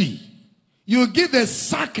idolatry, you give a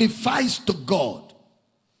sacrifice to God.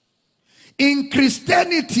 In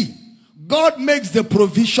Christianity, God makes the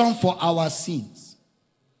provision for our sins.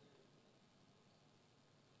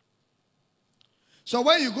 So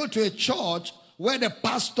when you go to a church where the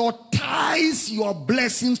pastor ties your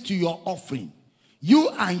blessings to your offering, you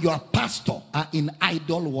and your pastor are in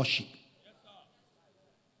idol worship.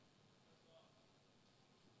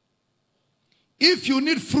 If you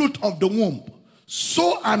need fruit of the womb,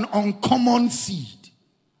 sow an uncommon seed.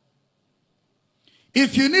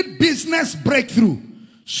 If you need business breakthrough,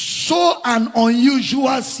 sow an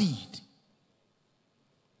unusual seed.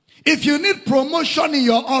 If you need promotion in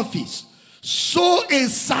your office, sow a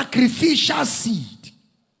sacrificial seed.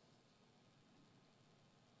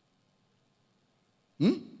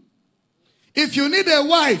 If you need a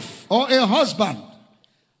wife or a husband,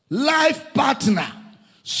 life partner,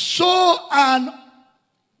 sow an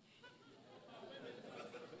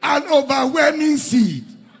overwhelming seed.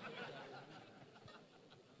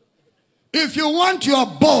 If you want your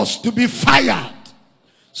boss to be fired,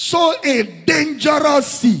 sow a dangerous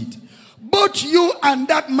seed. Both you and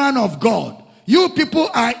that man of God, you people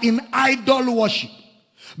are in idol worship.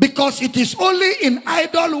 Because it is only in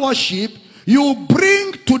idol worship you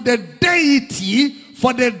bring to the deity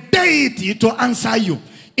for the deity to answer you.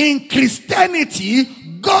 In Christianity,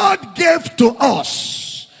 God gave to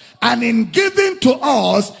us. And in giving to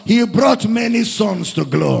us, he brought many sons to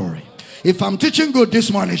glory. If I'm teaching good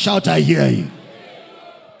this morning, shout, I hear you.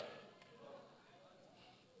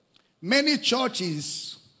 Many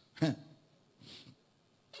churches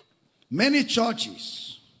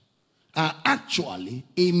are actually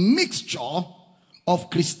a mixture of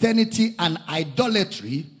Christianity and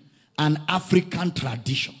idolatry and African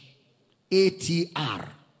tradition. ATR.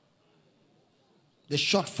 The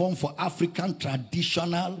short form for African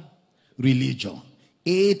traditional religion.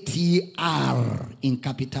 ATR in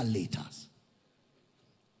capital letters.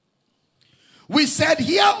 We said,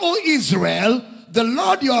 hear, O Israel, the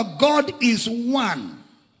Lord your God is one.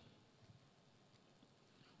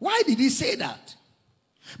 Why did he say that?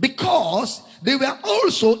 Because they were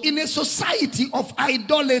also in a society of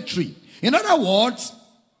idolatry. In other words,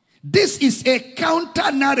 this is a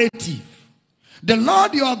counter narrative. The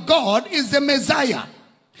Lord your God is the Messiah.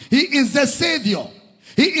 He is the Savior.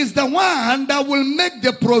 He is the one that will make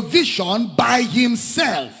the provision by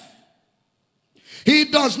himself. He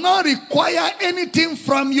does not require anything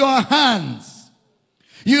from your hands.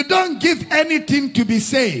 You don't give anything to be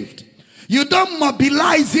saved. You don't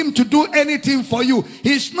mobilize him to do anything for you.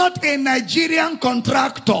 He's not a Nigerian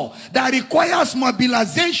contractor that requires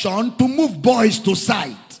mobilization to move boys to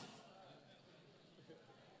site.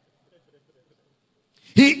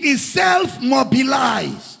 He is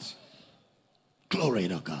self-mobilized. Glory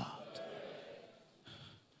to God.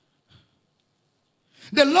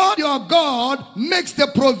 The Lord your God makes the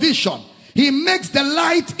provision. He makes the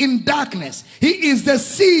light in darkness. He is the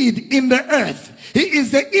seed in the earth. He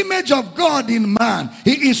is the image of God in man.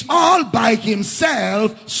 He is all by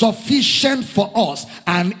himself sufficient for us.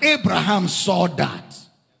 And Abraham saw that.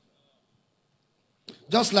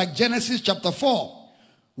 Just like Genesis chapter 4,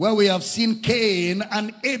 where we have seen Cain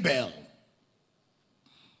and Abel.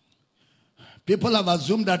 People have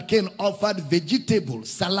assumed that Cain offered vegetable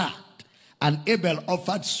salad and Abel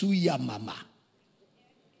offered suya mama.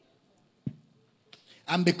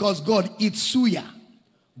 And because God eats suya,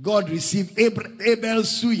 God received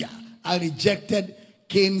Abel's suya and rejected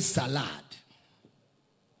Cain's salad.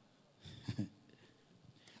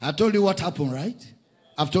 I told you what happened, right?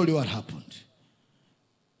 I've told you what happened.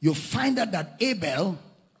 You find out that Abel,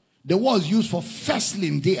 the word used for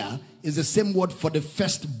firstling there is the same word for the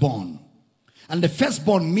firstborn. And the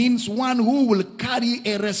firstborn means one who will carry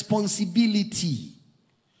a responsibility.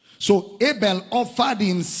 So Abel offered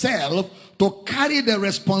himself to carry the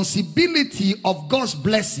responsibility of God's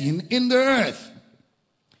blessing in the earth.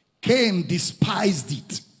 Cain despised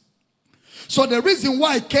it. So the reason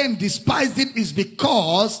why Cain despised it is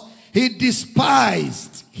because he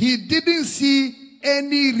despised. He didn't see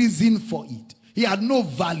any reason for it. He had no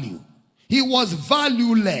value. He was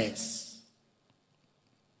valueless.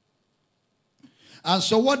 And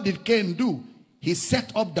so what did Cain do? He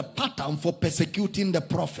set up the pattern for persecuting the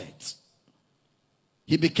prophets.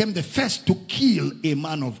 He became the first to kill a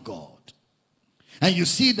man of God. And you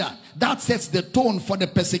see that. That sets the tone for the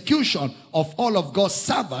persecution of all of God's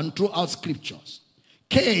servants throughout scriptures.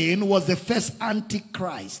 Cain was the first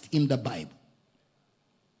antichrist in the Bible.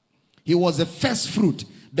 He was the first fruit,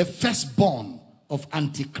 the firstborn of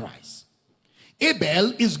antichrist.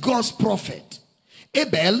 Abel is God's prophet.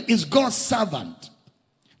 Abel is God's servant.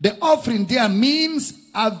 The offering there means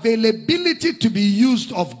availability to be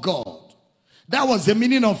used of God. That was the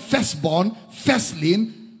meaning of firstborn,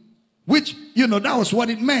 firstling, which, that was what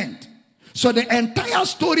it meant. So the entire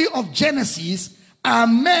story of Genesis are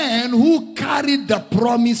men who carried the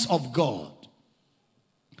promise of God.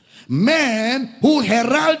 Men who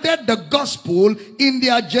heralded the gospel in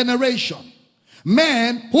their generation.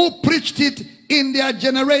 Men who preached it in their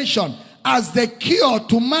generation as the cure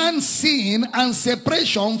to man's sin and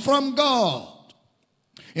separation from God.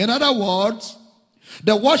 In other words,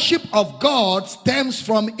 the worship of God stems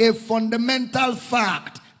from a fundamental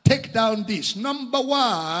fact. Take down this. Number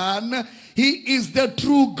one, he is the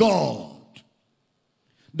true God.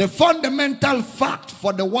 The fundamental fact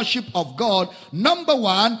for the worship of God, number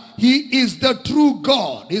one, he is the true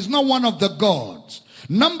God. He's not one of the gods.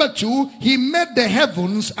 Number two, he made the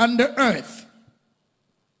heavens and the earth.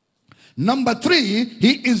 Number 3,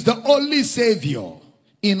 he is the only Savior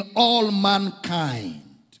in all mankind.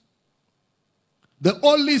 The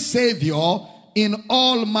only Savior in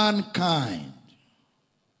all mankind.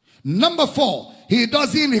 Number 4, he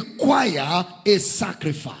doesn't require a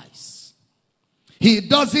sacrifice. He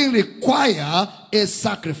doesn't require a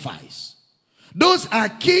sacrifice. Those are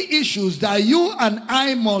key issues that you and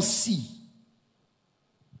I must see.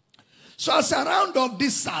 So as I round off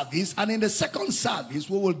this service, and in the second service,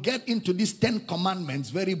 we will get into these 10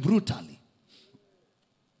 commandments very brutally.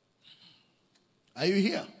 Are you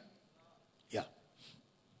here? Yeah.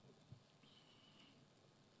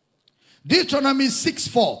 Deuteronomy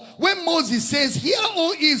 6:4. When Moses says, "Hear,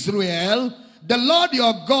 O Israel, the Lord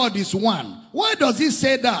your God is one." Why does he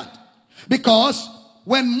say that? Because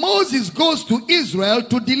when Moses goes to Israel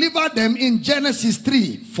to deliver them in Genesis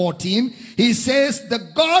 3:14, he says, "The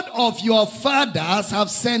God of your fathers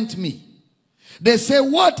have sent me." They say,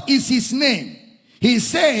 "What is his name?" He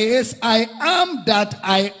says, "I am that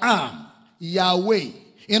I am, Yahweh."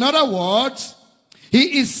 In other words,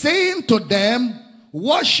 he is saying to them,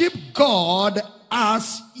 worship God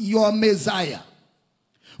as your Messiah.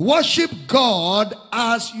 Worship God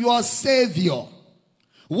as your Savior.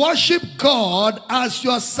 Worship God as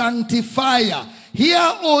your sanctifier. Hear,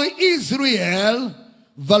 O Israel,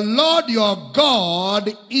 the Lord your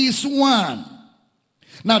God is one.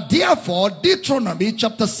 Now, therefore, Deuteronomy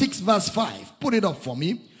chapter 6 verse 5. Put it up for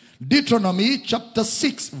me. Deuteronomy chapter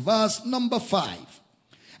 6 verse number 5.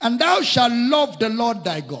 "And thou shalt love the Lord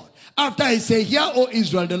thy God." After he said, "Hear, O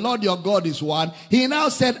Israel, the Lord your God is one," he now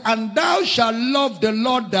said, "And thou shalt love the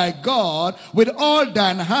Lord thy God with all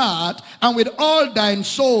thine heart, and with all thine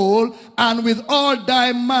soul, and with all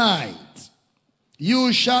thy might."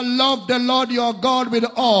 You shall love the Lord your God with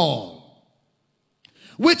all.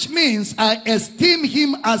 Which means I esteem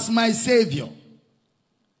him as my Savior.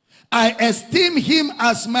 I esteem him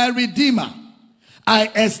as my Redeemer.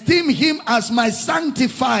 I esteem him as my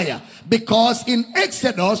sanctifier. Because in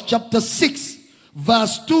Exodus chapter 6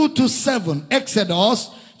 verse 2 to 7, Exodus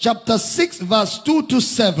chapter 6 verse 2 to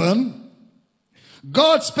 7,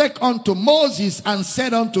 God spake unto Moses and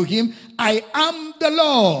said unto him, "I am the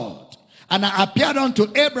Lord. And I appeared unto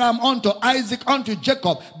Abraham, unto Isaac, unto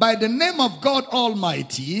Jacob, by the name of God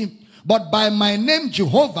Almighty, but by my name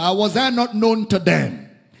Jehovah was I not known to them.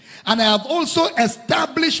 And I have also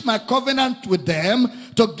established my covenant with them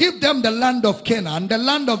to give them the land of Canaan, the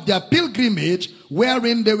land of their pilgrimage,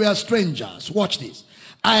 wherein they were strangers." Watch this.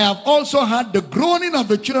 "I have also heard the groaning of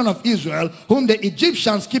the children of Israel, whom the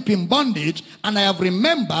Egyptians keep in bondage, and I have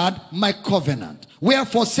remembered my covenant.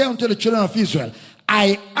 Wherefore say unto the children of Israel,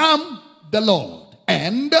 I am the Lord,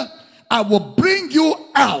 and I will bring you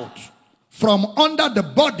out from under the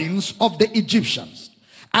burdens of the Egyptians.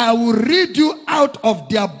 I will rid you out of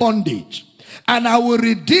their bondage, and I will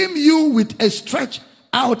redeem you with a stretched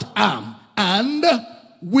out arm and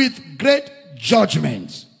with great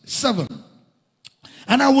judgments." 7.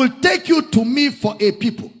 "And I will take you to me for a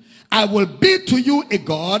people. I will be to you a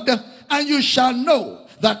God, and you shall know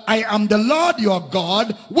that I am the Lord your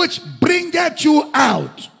God, which bringeth you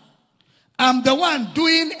out." I'm the one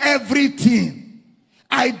doing everything.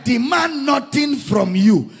 I demand nothing from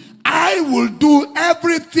you. I will do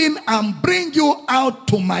everything and bring you out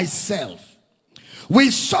to myself.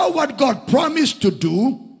 We saw what God promised to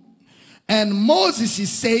do, and Moses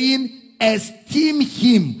is saying, esteem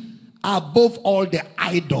him above all the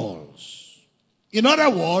idols. In other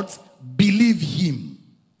words, believe him.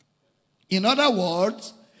 In other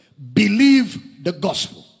words, believe the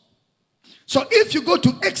gospel. So if you go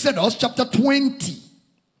to Exodus chapter 20,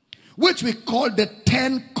 which we call the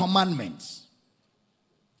 10 commandments.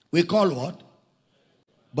 We call what?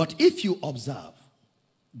 But if you observe,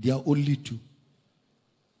 there are only 2.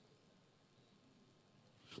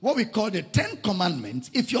 What we call the 10 commandments,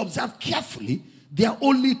 if you observe carefully, there are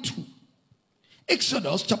only 2.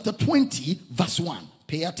 Exodus chapter 20 verse 1.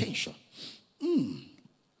 Pay attention.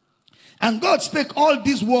 "And God spake all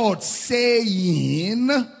these words, saying,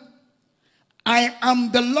 I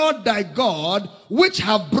am the Lord thy God, which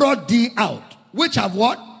have brought thee out." Which have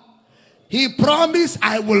what? He promised,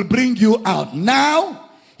 I will bring you out.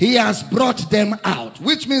 Now, he has brought them out.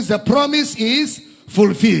 Which means the promise is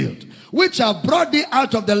fulfilled. "Which have brought thee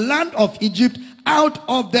out of the land of Egypt, out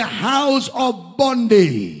of the house of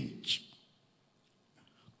bondage."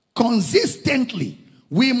 Consistently,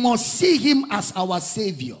 we must see him as our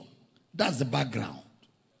Savior. That's the background.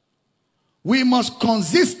 We must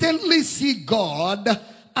consistently see God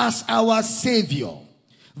as our Savior.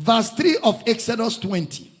 Verse 3 of Exodus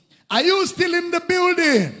 20. Are you still in the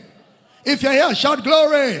building? If you're here, shout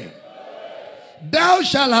glory. Thou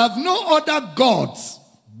shalt have no other gods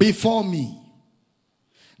before me.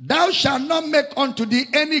 Thou shalt not make unto thee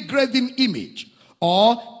any graven image,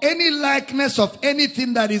 or any likeness of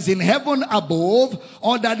anything that is in heaven above,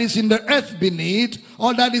 or that is in the earth beneath,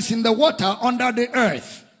 or that is in the water under the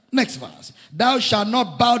earth. Next verse. Thou shalt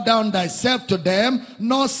not bow down thyself to them,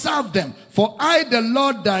 nor serve them. For I, the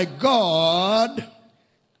Lord thy God,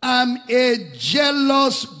 am a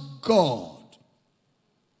jealous God.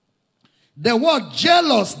 The word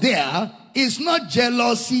jealous there is not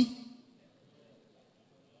jealousy.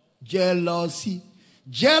 Jealousy.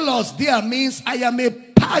 Jealous there means I am a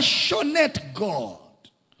passionate God.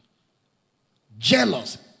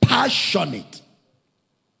 Jealous, passionate.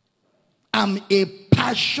 I'm a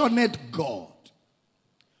passionate God.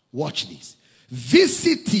 Watch this.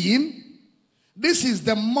 Visiting, this is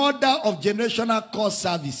the mother of generational cause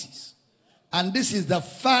services. And this is the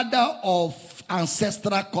father of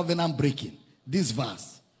ancestral covenant breaking. This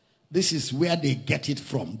verse. This is where they get it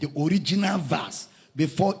from. The original verse.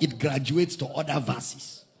 Before it graduates to other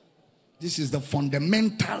verses. This is the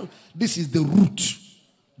fundamental, this is the root,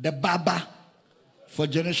 the baba for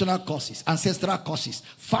generational causes, ancestral causes,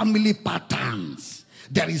 family patterns.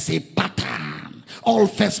 There is a pattern. All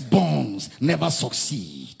firstborns never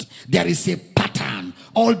succeed. There is a pattern.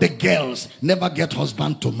 All the girls never get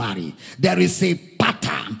husband to marry. There is a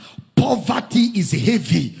pattern. Poverty is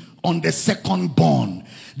heavy on the second born.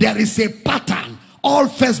 There is a pattern. All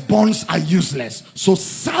firstborns are useless. So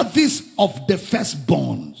service of the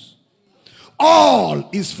firstborns. All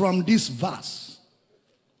is from this verse.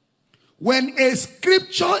 When a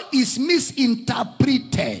scripture is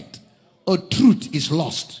misinterpreted, a truth is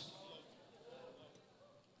lost.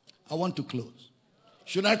 I want to close.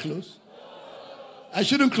 Should I close? I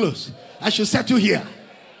shouldn't close. I should settle here.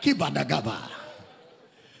 Kibadagaba.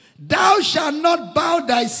 Thou shalt not bow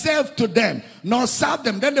thyself to them, nor serve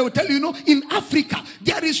them. Then they will tell you, in Africa,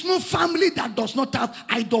 there is no family that does not have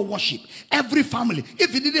idol worship. Every family.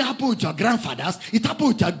 If it didn't happen with your grandfathers, it happened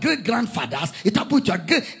with your great-grandfathers, it happened with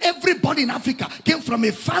your everybody in Africa came from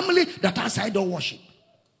a family that has idol worship.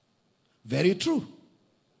 Very true.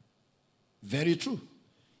 Very true.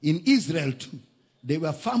 In Israel too, there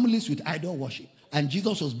were families with idol worship. And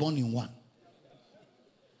Jesus was born in one.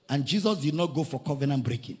 And Jesus did not go for covenant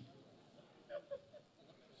breaking.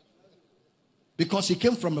 Because he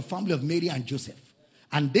came from a family of Mary and Joseph.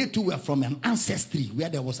 And they too were from an ancestry where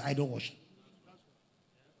there was idol worship.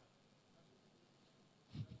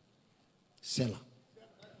 Selah.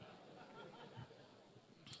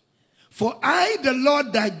 For I, the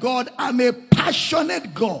Lord thy God, am a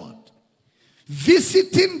passionate God,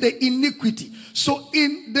 visiting the iniquity. So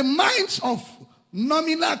in the minds of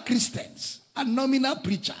nominal Christians and nominal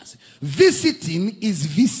preachers, visiting is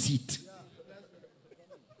visit.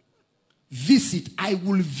 Visit, I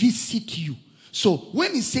will visit you. So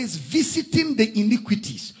when he says visiting the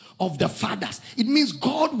iniquities of the fathers, it means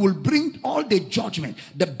God will bring all the judgment,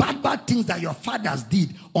 the bad things that your fathers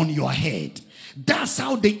did on your head. That's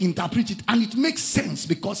how they interpret it. And it makes sense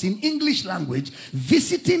because in English language,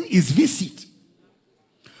 visiting is visit.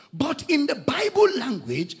 But in the Bible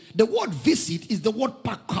language, the word visit is the word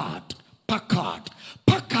pakad. Pakad.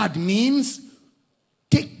 Pakad means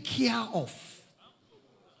take care of.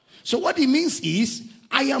 So what it means is,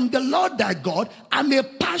 I am the Lord thy God. I'm a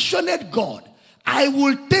passionate God. I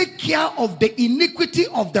will take care of the iniquity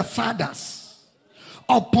of the fathers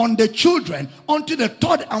upon the children unto the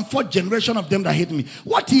third and fourth generation of them that hate me.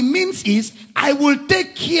 What he means is, I will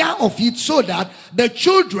take care of it so that the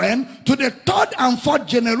children to the third and fourth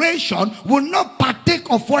generation will not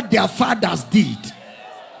partake of what their fathers did.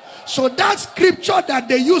 So that scripture that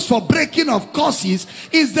they use for breaking of curses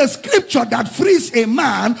is the scripture that frees a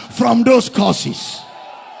man from those curses.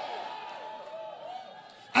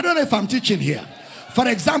 I don't know if I'm teaching here. For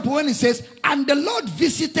example, when it says, and the Lord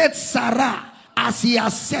visited Sarah as he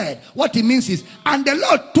has said. What it means is, and the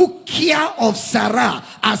Lord took care of Sarah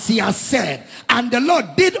as he has said. And the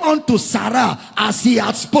Lord did unto Sarah as he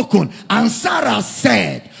had spoken. And Sarah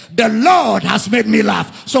said, the Lord has made me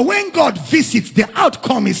laugh. So when God visits, the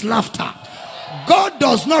outcome is laughter. God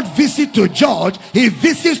does not visit to judge. He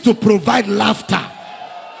visits to provide laughter.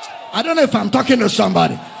 I don't know if I'm talking to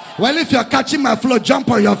somebody. Well, if you're catching my flow, jump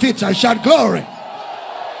on your feet and shout glory.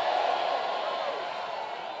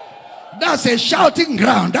 That's a shouting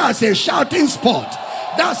ground. That's a shouting spot.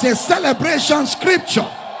 That's a celebration scripture.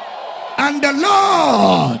 And the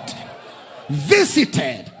Lord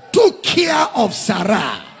visited, took care of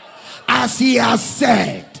Sarah as he has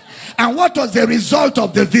said. And what was the result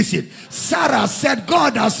of the visit? Sarah said,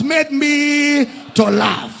 God has made me to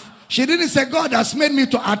laugh. She didn't say, God has made me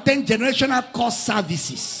to attend generational course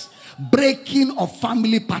services, breaking of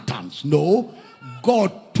family patterns. No,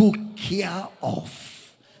 God took care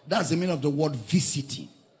of. That's the meaning of the word visiting.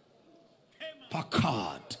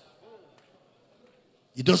 Packard.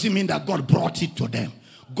 It doesn't mean that God brought it to them.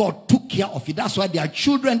 God took care of it. That's why their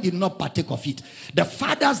children did not partake of it. The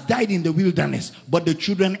fathers died in the wilderness, but the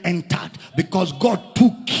children entered because God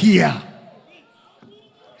took care.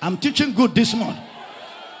 I'm teaching good this morning.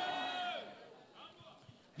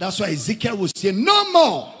 That's why Ezekiel will say, no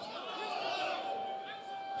more.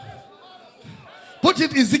 Put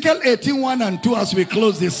it Ezekiel 18:1 and 2 as we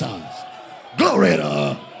close this service. Glory to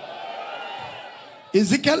God.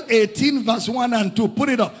 Ezekiel 18 verse 1 and 2. Put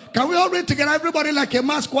it up. Can we all read together? Everybody like a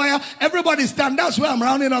mass choir. Everybody stand. That's where I'm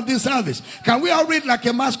rounding up this service. Can we all read like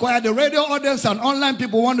a mass choir? The radio audience and online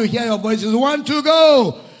people want to hear your voices. 1, 2,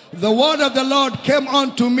 go. The word of the Lord came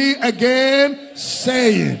unto me again,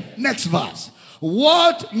 saying. Next verse.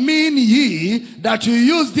 What mean ye that you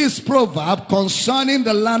use this proverb concerning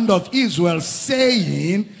the land of Israel,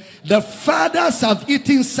 saying, the fathers have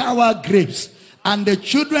eaten sour grapes, and the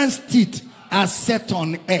children's teeth are set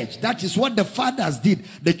on edge? That is what the fathers did.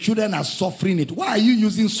 The children are suffering it. Why are you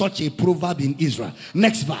using such a proverb in Israel?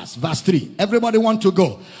 Next verse, verse 3. Everybody want to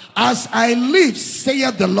go. As I live,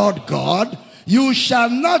 saith the Lord God, you shall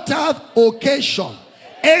not have occasion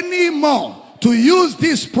anymore to use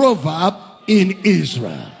this proverb in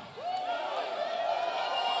Israel.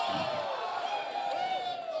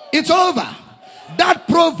 It's over. That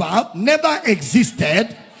proverb never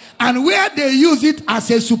existed. And where they use it as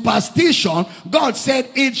a superstition, God said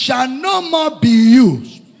it shall no more be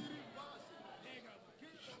used.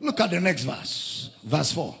 Look at the next verse.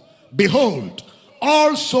 Verse 4. Behold,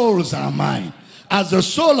 all souls are mine. As the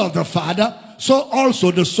soul of the Father, so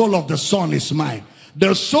also the soul of the Son is mine.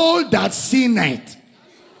 The soul that sinneth.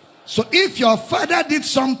 So if your father did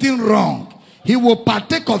something wrong, he will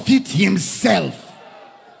partake of it himself.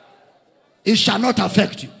 It shall not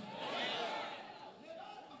affect you.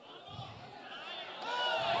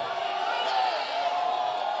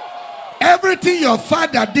 Everything your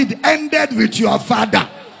father did ended with your father.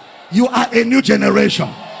 You are a new generation.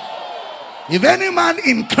 If any man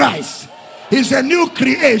in Christ is a new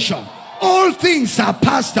creation, all things are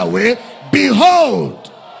passed away. Behold,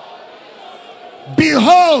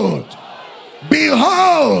 behold,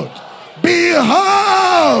 behold,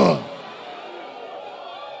 behold.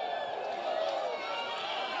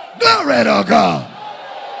 Glory to God.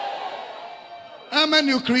 I'm a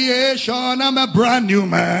new creation. I'm a brand new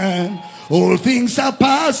man. All things are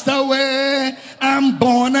passed away. I'm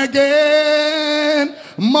born again.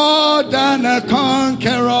 More than a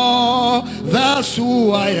conqueror. That's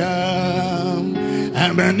who I am.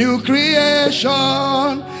 I'm a new creation.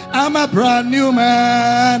 I'm a brand new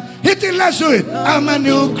man. Hit it, let's do it. I'm a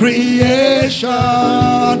new creation.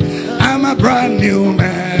 I'm a brand new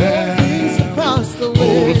man.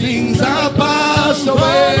 All things are passed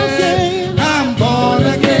away. I'm born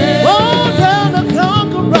again. More than a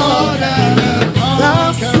conqueror.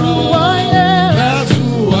 That's who I am. That's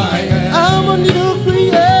who I am. I'm a new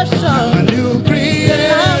creation. I'm a new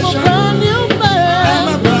creation. I'm a brand new man. I'm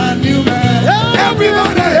a brand new man.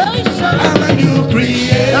 Everybody. I'm a new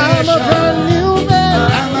creation. I'm a brand new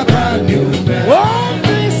man. I'm a brand new man. All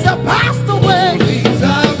things are passed away. All things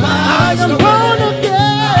are passed I am away. born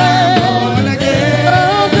again. I'm born again.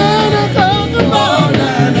 More than a conqueror. More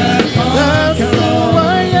than a That's who conqueror.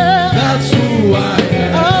 I am. That's who I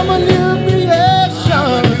am. I'm a new creation. I'm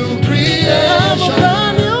a new I'm a creation. brand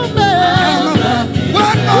new man.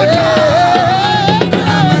 One more time.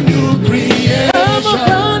 I'm a new I'm a creation.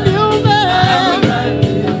 brand new man.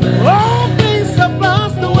 All things are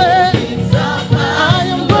passed away. I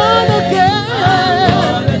am born again.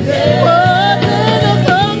 More than a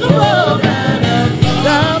conqueror.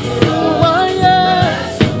 That's who I am.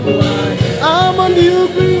 I'm a new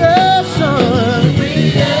creation.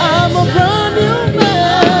 I'm a brand new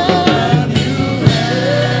man.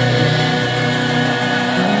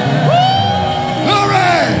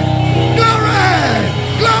 Glory! Glory!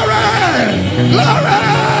 Glory!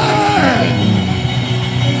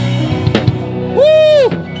 Woo!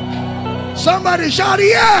 Somebody shout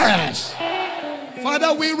yes!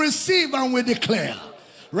 Father, we receive and we declare.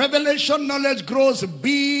 Revelation knowledge grows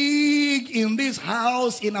big in this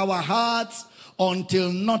house, in our hearts,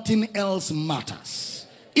 until nothing else matters.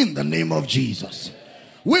 In the name of Jesus.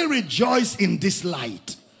 We rejoice in this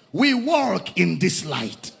light. We walk in this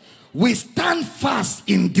light. We stand fast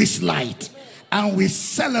in this light. And we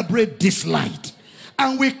celebrate this light.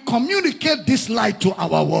 And we communicate this light to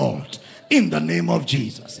our world. In the name of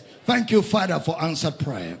Jesus. Thank you, Father, for answered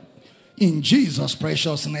prayer. In Jesus'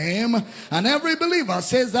 precious name. And every believer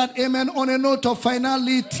says that amen on a note of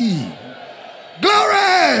finality.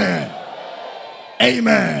 Glory!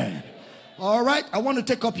 Amen. All right, I want to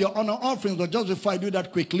take up your honor offerings, but just before I do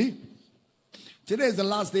that quickly, today is the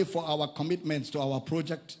last day for our commitments to our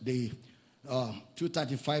project, the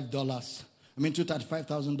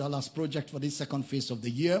 $235,000 project for this second phase of the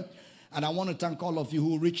year. And I want to thank all of you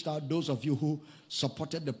who reached out, those of you who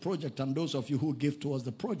supported the project, and those of you who gave towards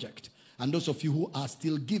the project, and those of you who are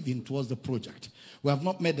still giving towards the project. We have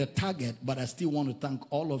not met the target, but I still want to thank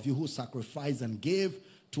all of you who sacrificed and gave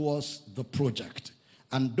towards the project.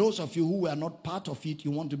 And those of you who are not part of it,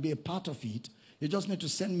 you want to be a part of it, you just need to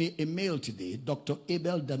send me a mail today, Dr.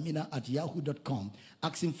 Abel Damina at yahoo.com,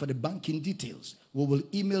 asking for the banking details. We will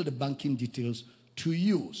email the banking details to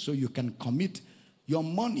you so you can commit your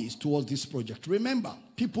monies towards this project. Remember,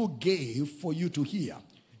 people gave for you to hear.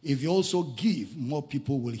 If you also give, more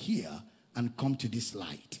people will hear and come to this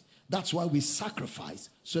light. That's why we sacrifice,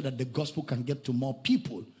 so that the gospel can get to more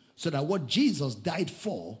people, so that what Jesus died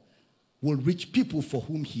for will reach people for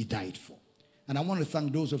whom he died for. And I want to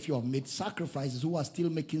thank those of you who have made sacrifices, who are still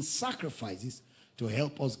making sacrifices to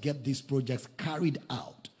help us get these projects carried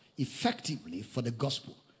out effectively for the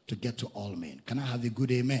gospel to get to all men. Can I have a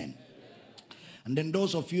good amen? And then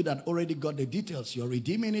those of you that already got the details, you're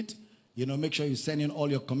redeeming it. You know, make sure you send in all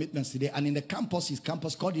your commitments today. And in the campuses,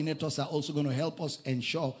 campus coordinators are also going to help us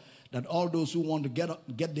ensure that all those who want to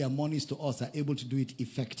get their monies to us are able to do it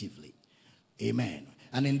effectively. Amen.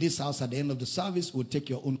 And in this house, at the end of the service, we'll take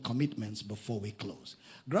your own commitments before we close.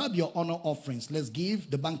 Grab your honor offerings. Let's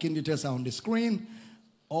give. The banking details are on the screen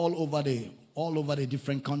all over the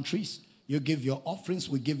different countries. You give your offerings.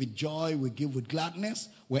 We give with joy. We give with gladness.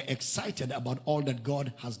 We're excited about all that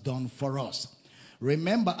God has done for us.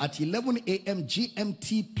 Remember, at 11 a.m.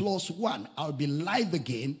 GMT +1, I'll be live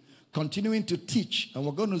again, continuing to teach. And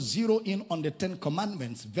we're going to zero in on the 10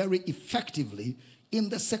 commandments very effectively in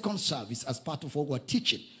the second service as part of what we're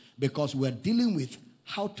teaching. Because we're dealing with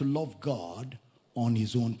how to love God on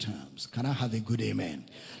his own terms. Can I have a good amen?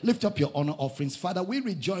 Lift up your honor offerings. Father, we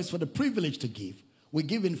rejoice for the privilege to give. We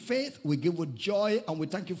give in faith, we give with joy, and we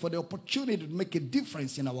thank you for the opportunity to make a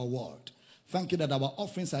difference in our world. Thank you that our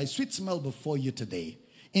offerings are a sweet smell before you today.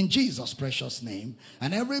 In Jesus' precious name.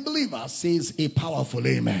 And every believer says a powerful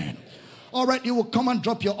amen. All right, you will come and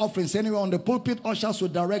drop your offerings anywhere on the pulpit. Ushers will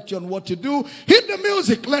direct you on what to do. Hit the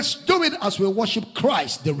music. Let's do it as we worship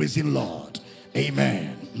Christ, the risen Lord.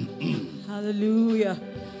 Amen. Hallelujah.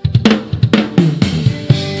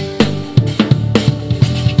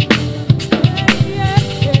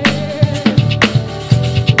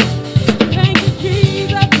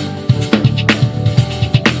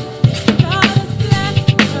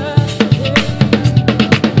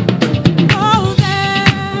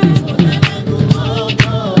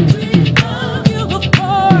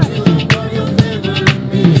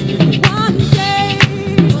 One day,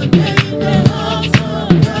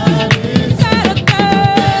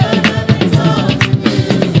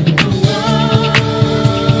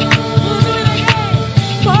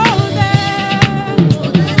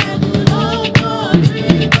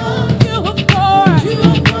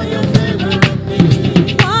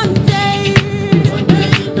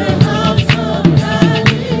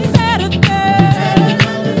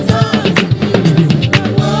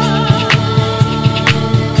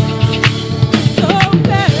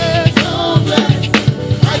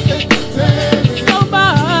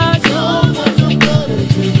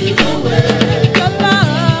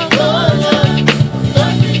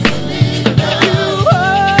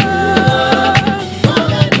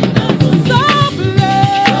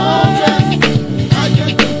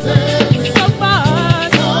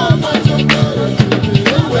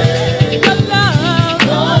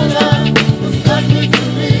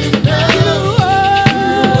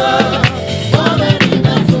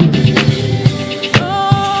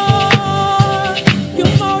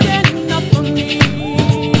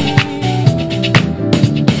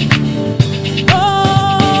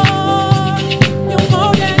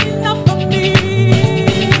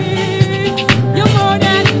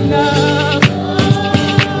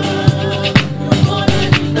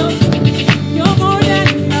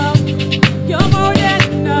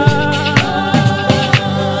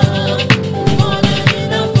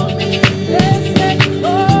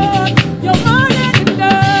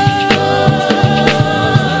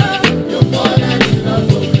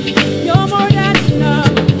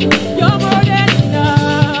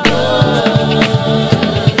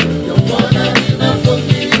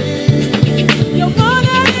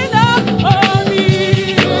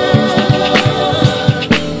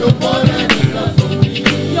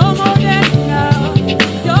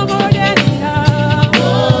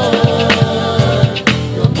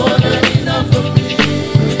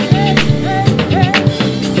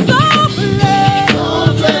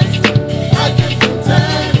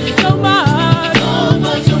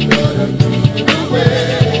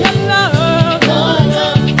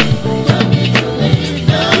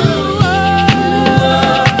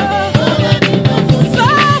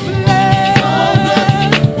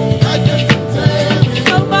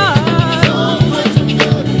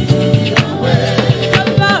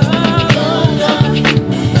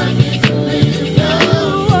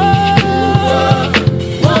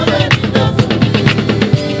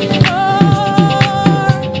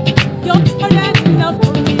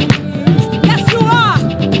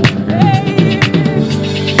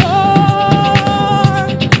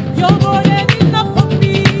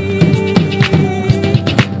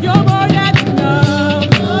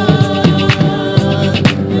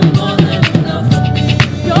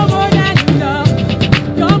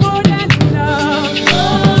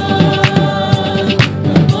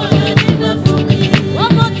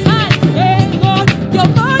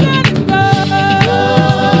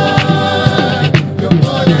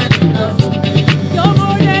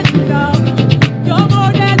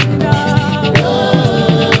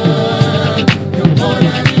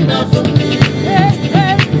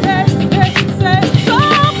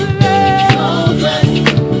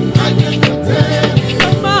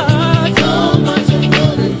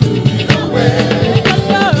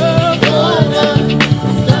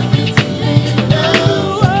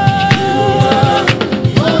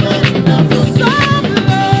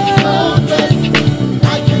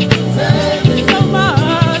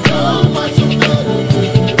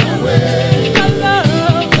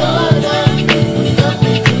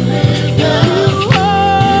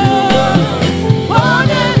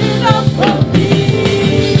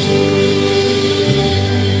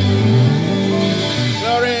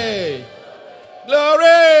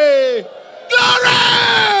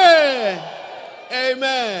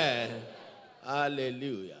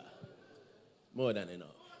 More than enough.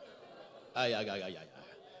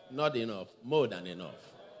 Not enough. More than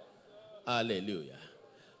enough. Hallelujah.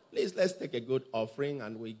 Please, let's take a good offering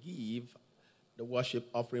and we give the worship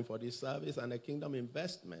offering for this service and the kingdom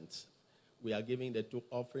investments. We are giving the two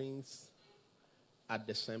offerings at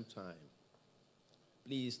the same time.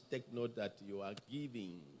 Please take note that you are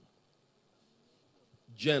giving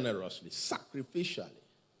generously, sacrificially,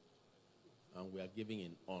 and we are giving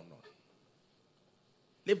in honor.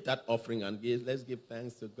 Lift that offering and give. Let's give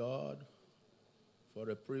thanks to God for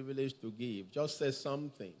the privilege to give. Just say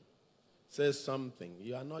something. Say something.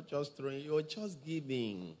 You are not just throwing, you are just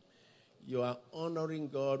giving. You are honoring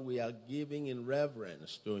God. We are giving in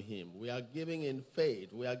reverence to Him. We are giving in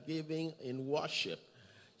faith. We are giving in worship.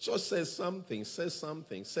 Just say something. Say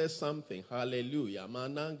something. Say something. Hallelujah.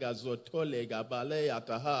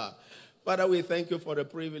 Father, we thank you for the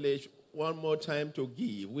privilege one more time to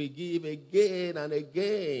give. We give again and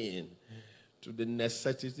again to the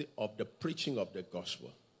necessity of the preaching of the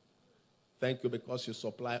gospel. Thank you because you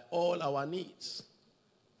supply all our needs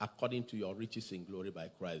according to your riches in glory by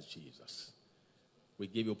Christ Jesus. We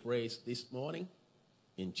give you praise this morning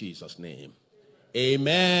in Jesus' name.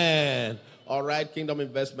 Amen. All right, kingdom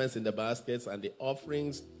investments in the baskets and the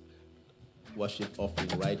offerings, worship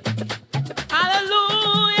offering right.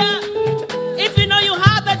 Hallelujah. If you know you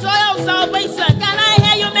have the joy of salvation, can I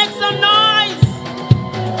hear you make some noise?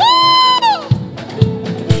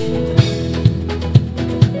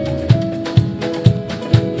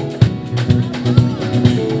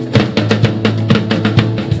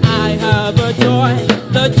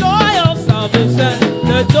 The joy of salvation,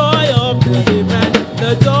 the joy of deliverance,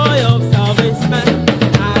 the joy of salvation.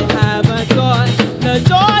 I have a joy, the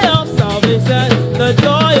joy of salvation, the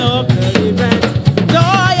joy of deliverance,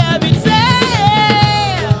 joy every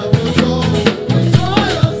day. The joy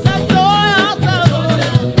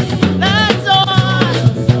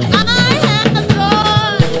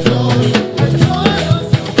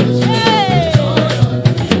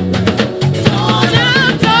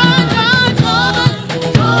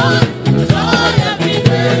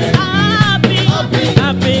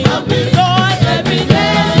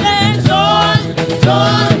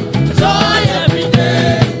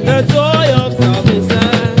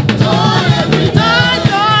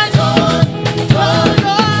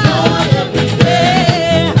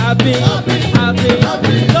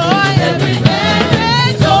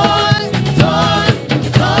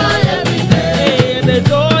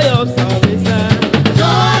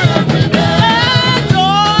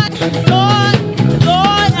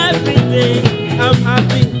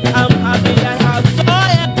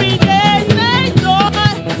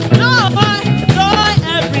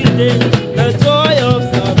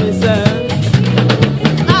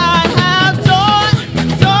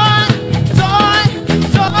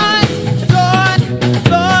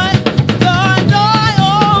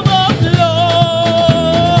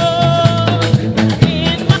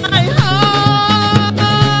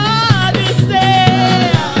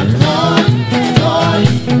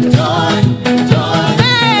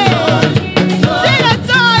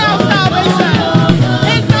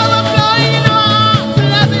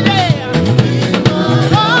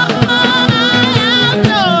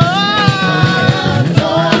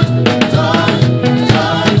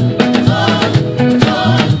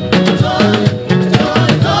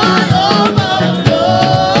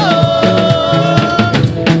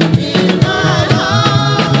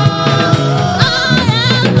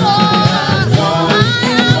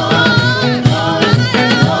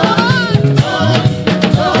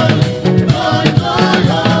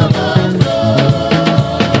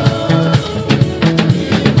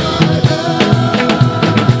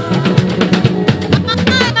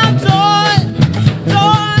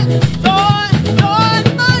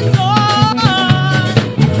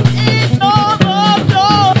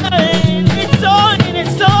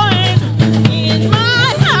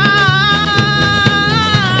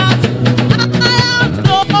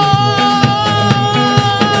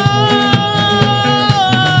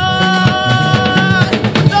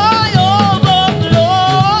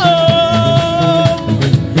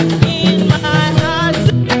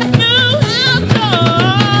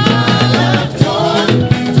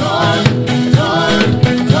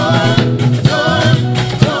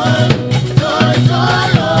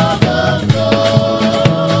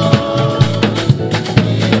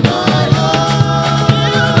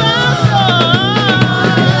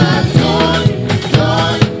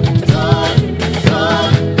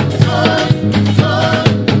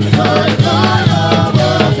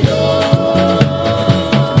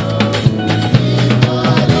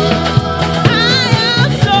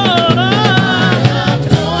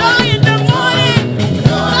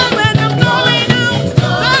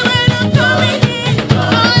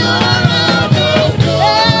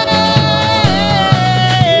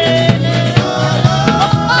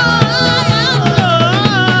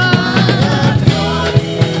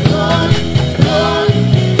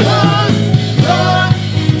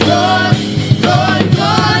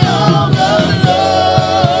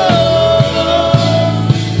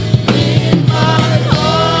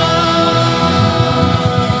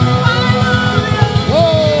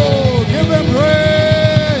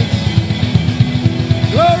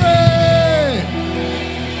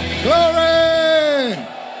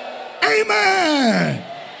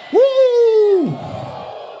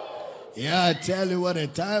I tell you what a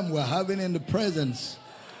time we're having in the presence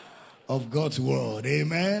of God's word.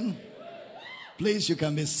 Amen. Please, you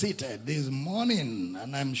can be seated this morning,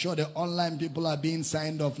 and I'm sure the online people are being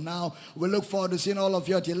signed off now. We look forward to seeing all of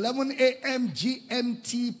you at 11 a.m.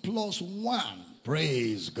 GMT +1.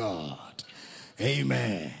 Praise God.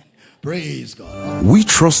 Amen. Praise God. We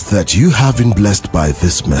trust that you have been blessed by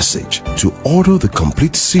this message. To order the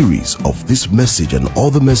complete series of this message and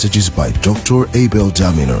other messages by Dr. Abel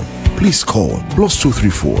Damina, please call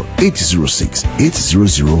 +234 806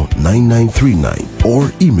 800 9939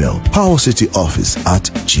 or email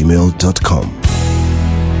powercityoffice@gmail.com.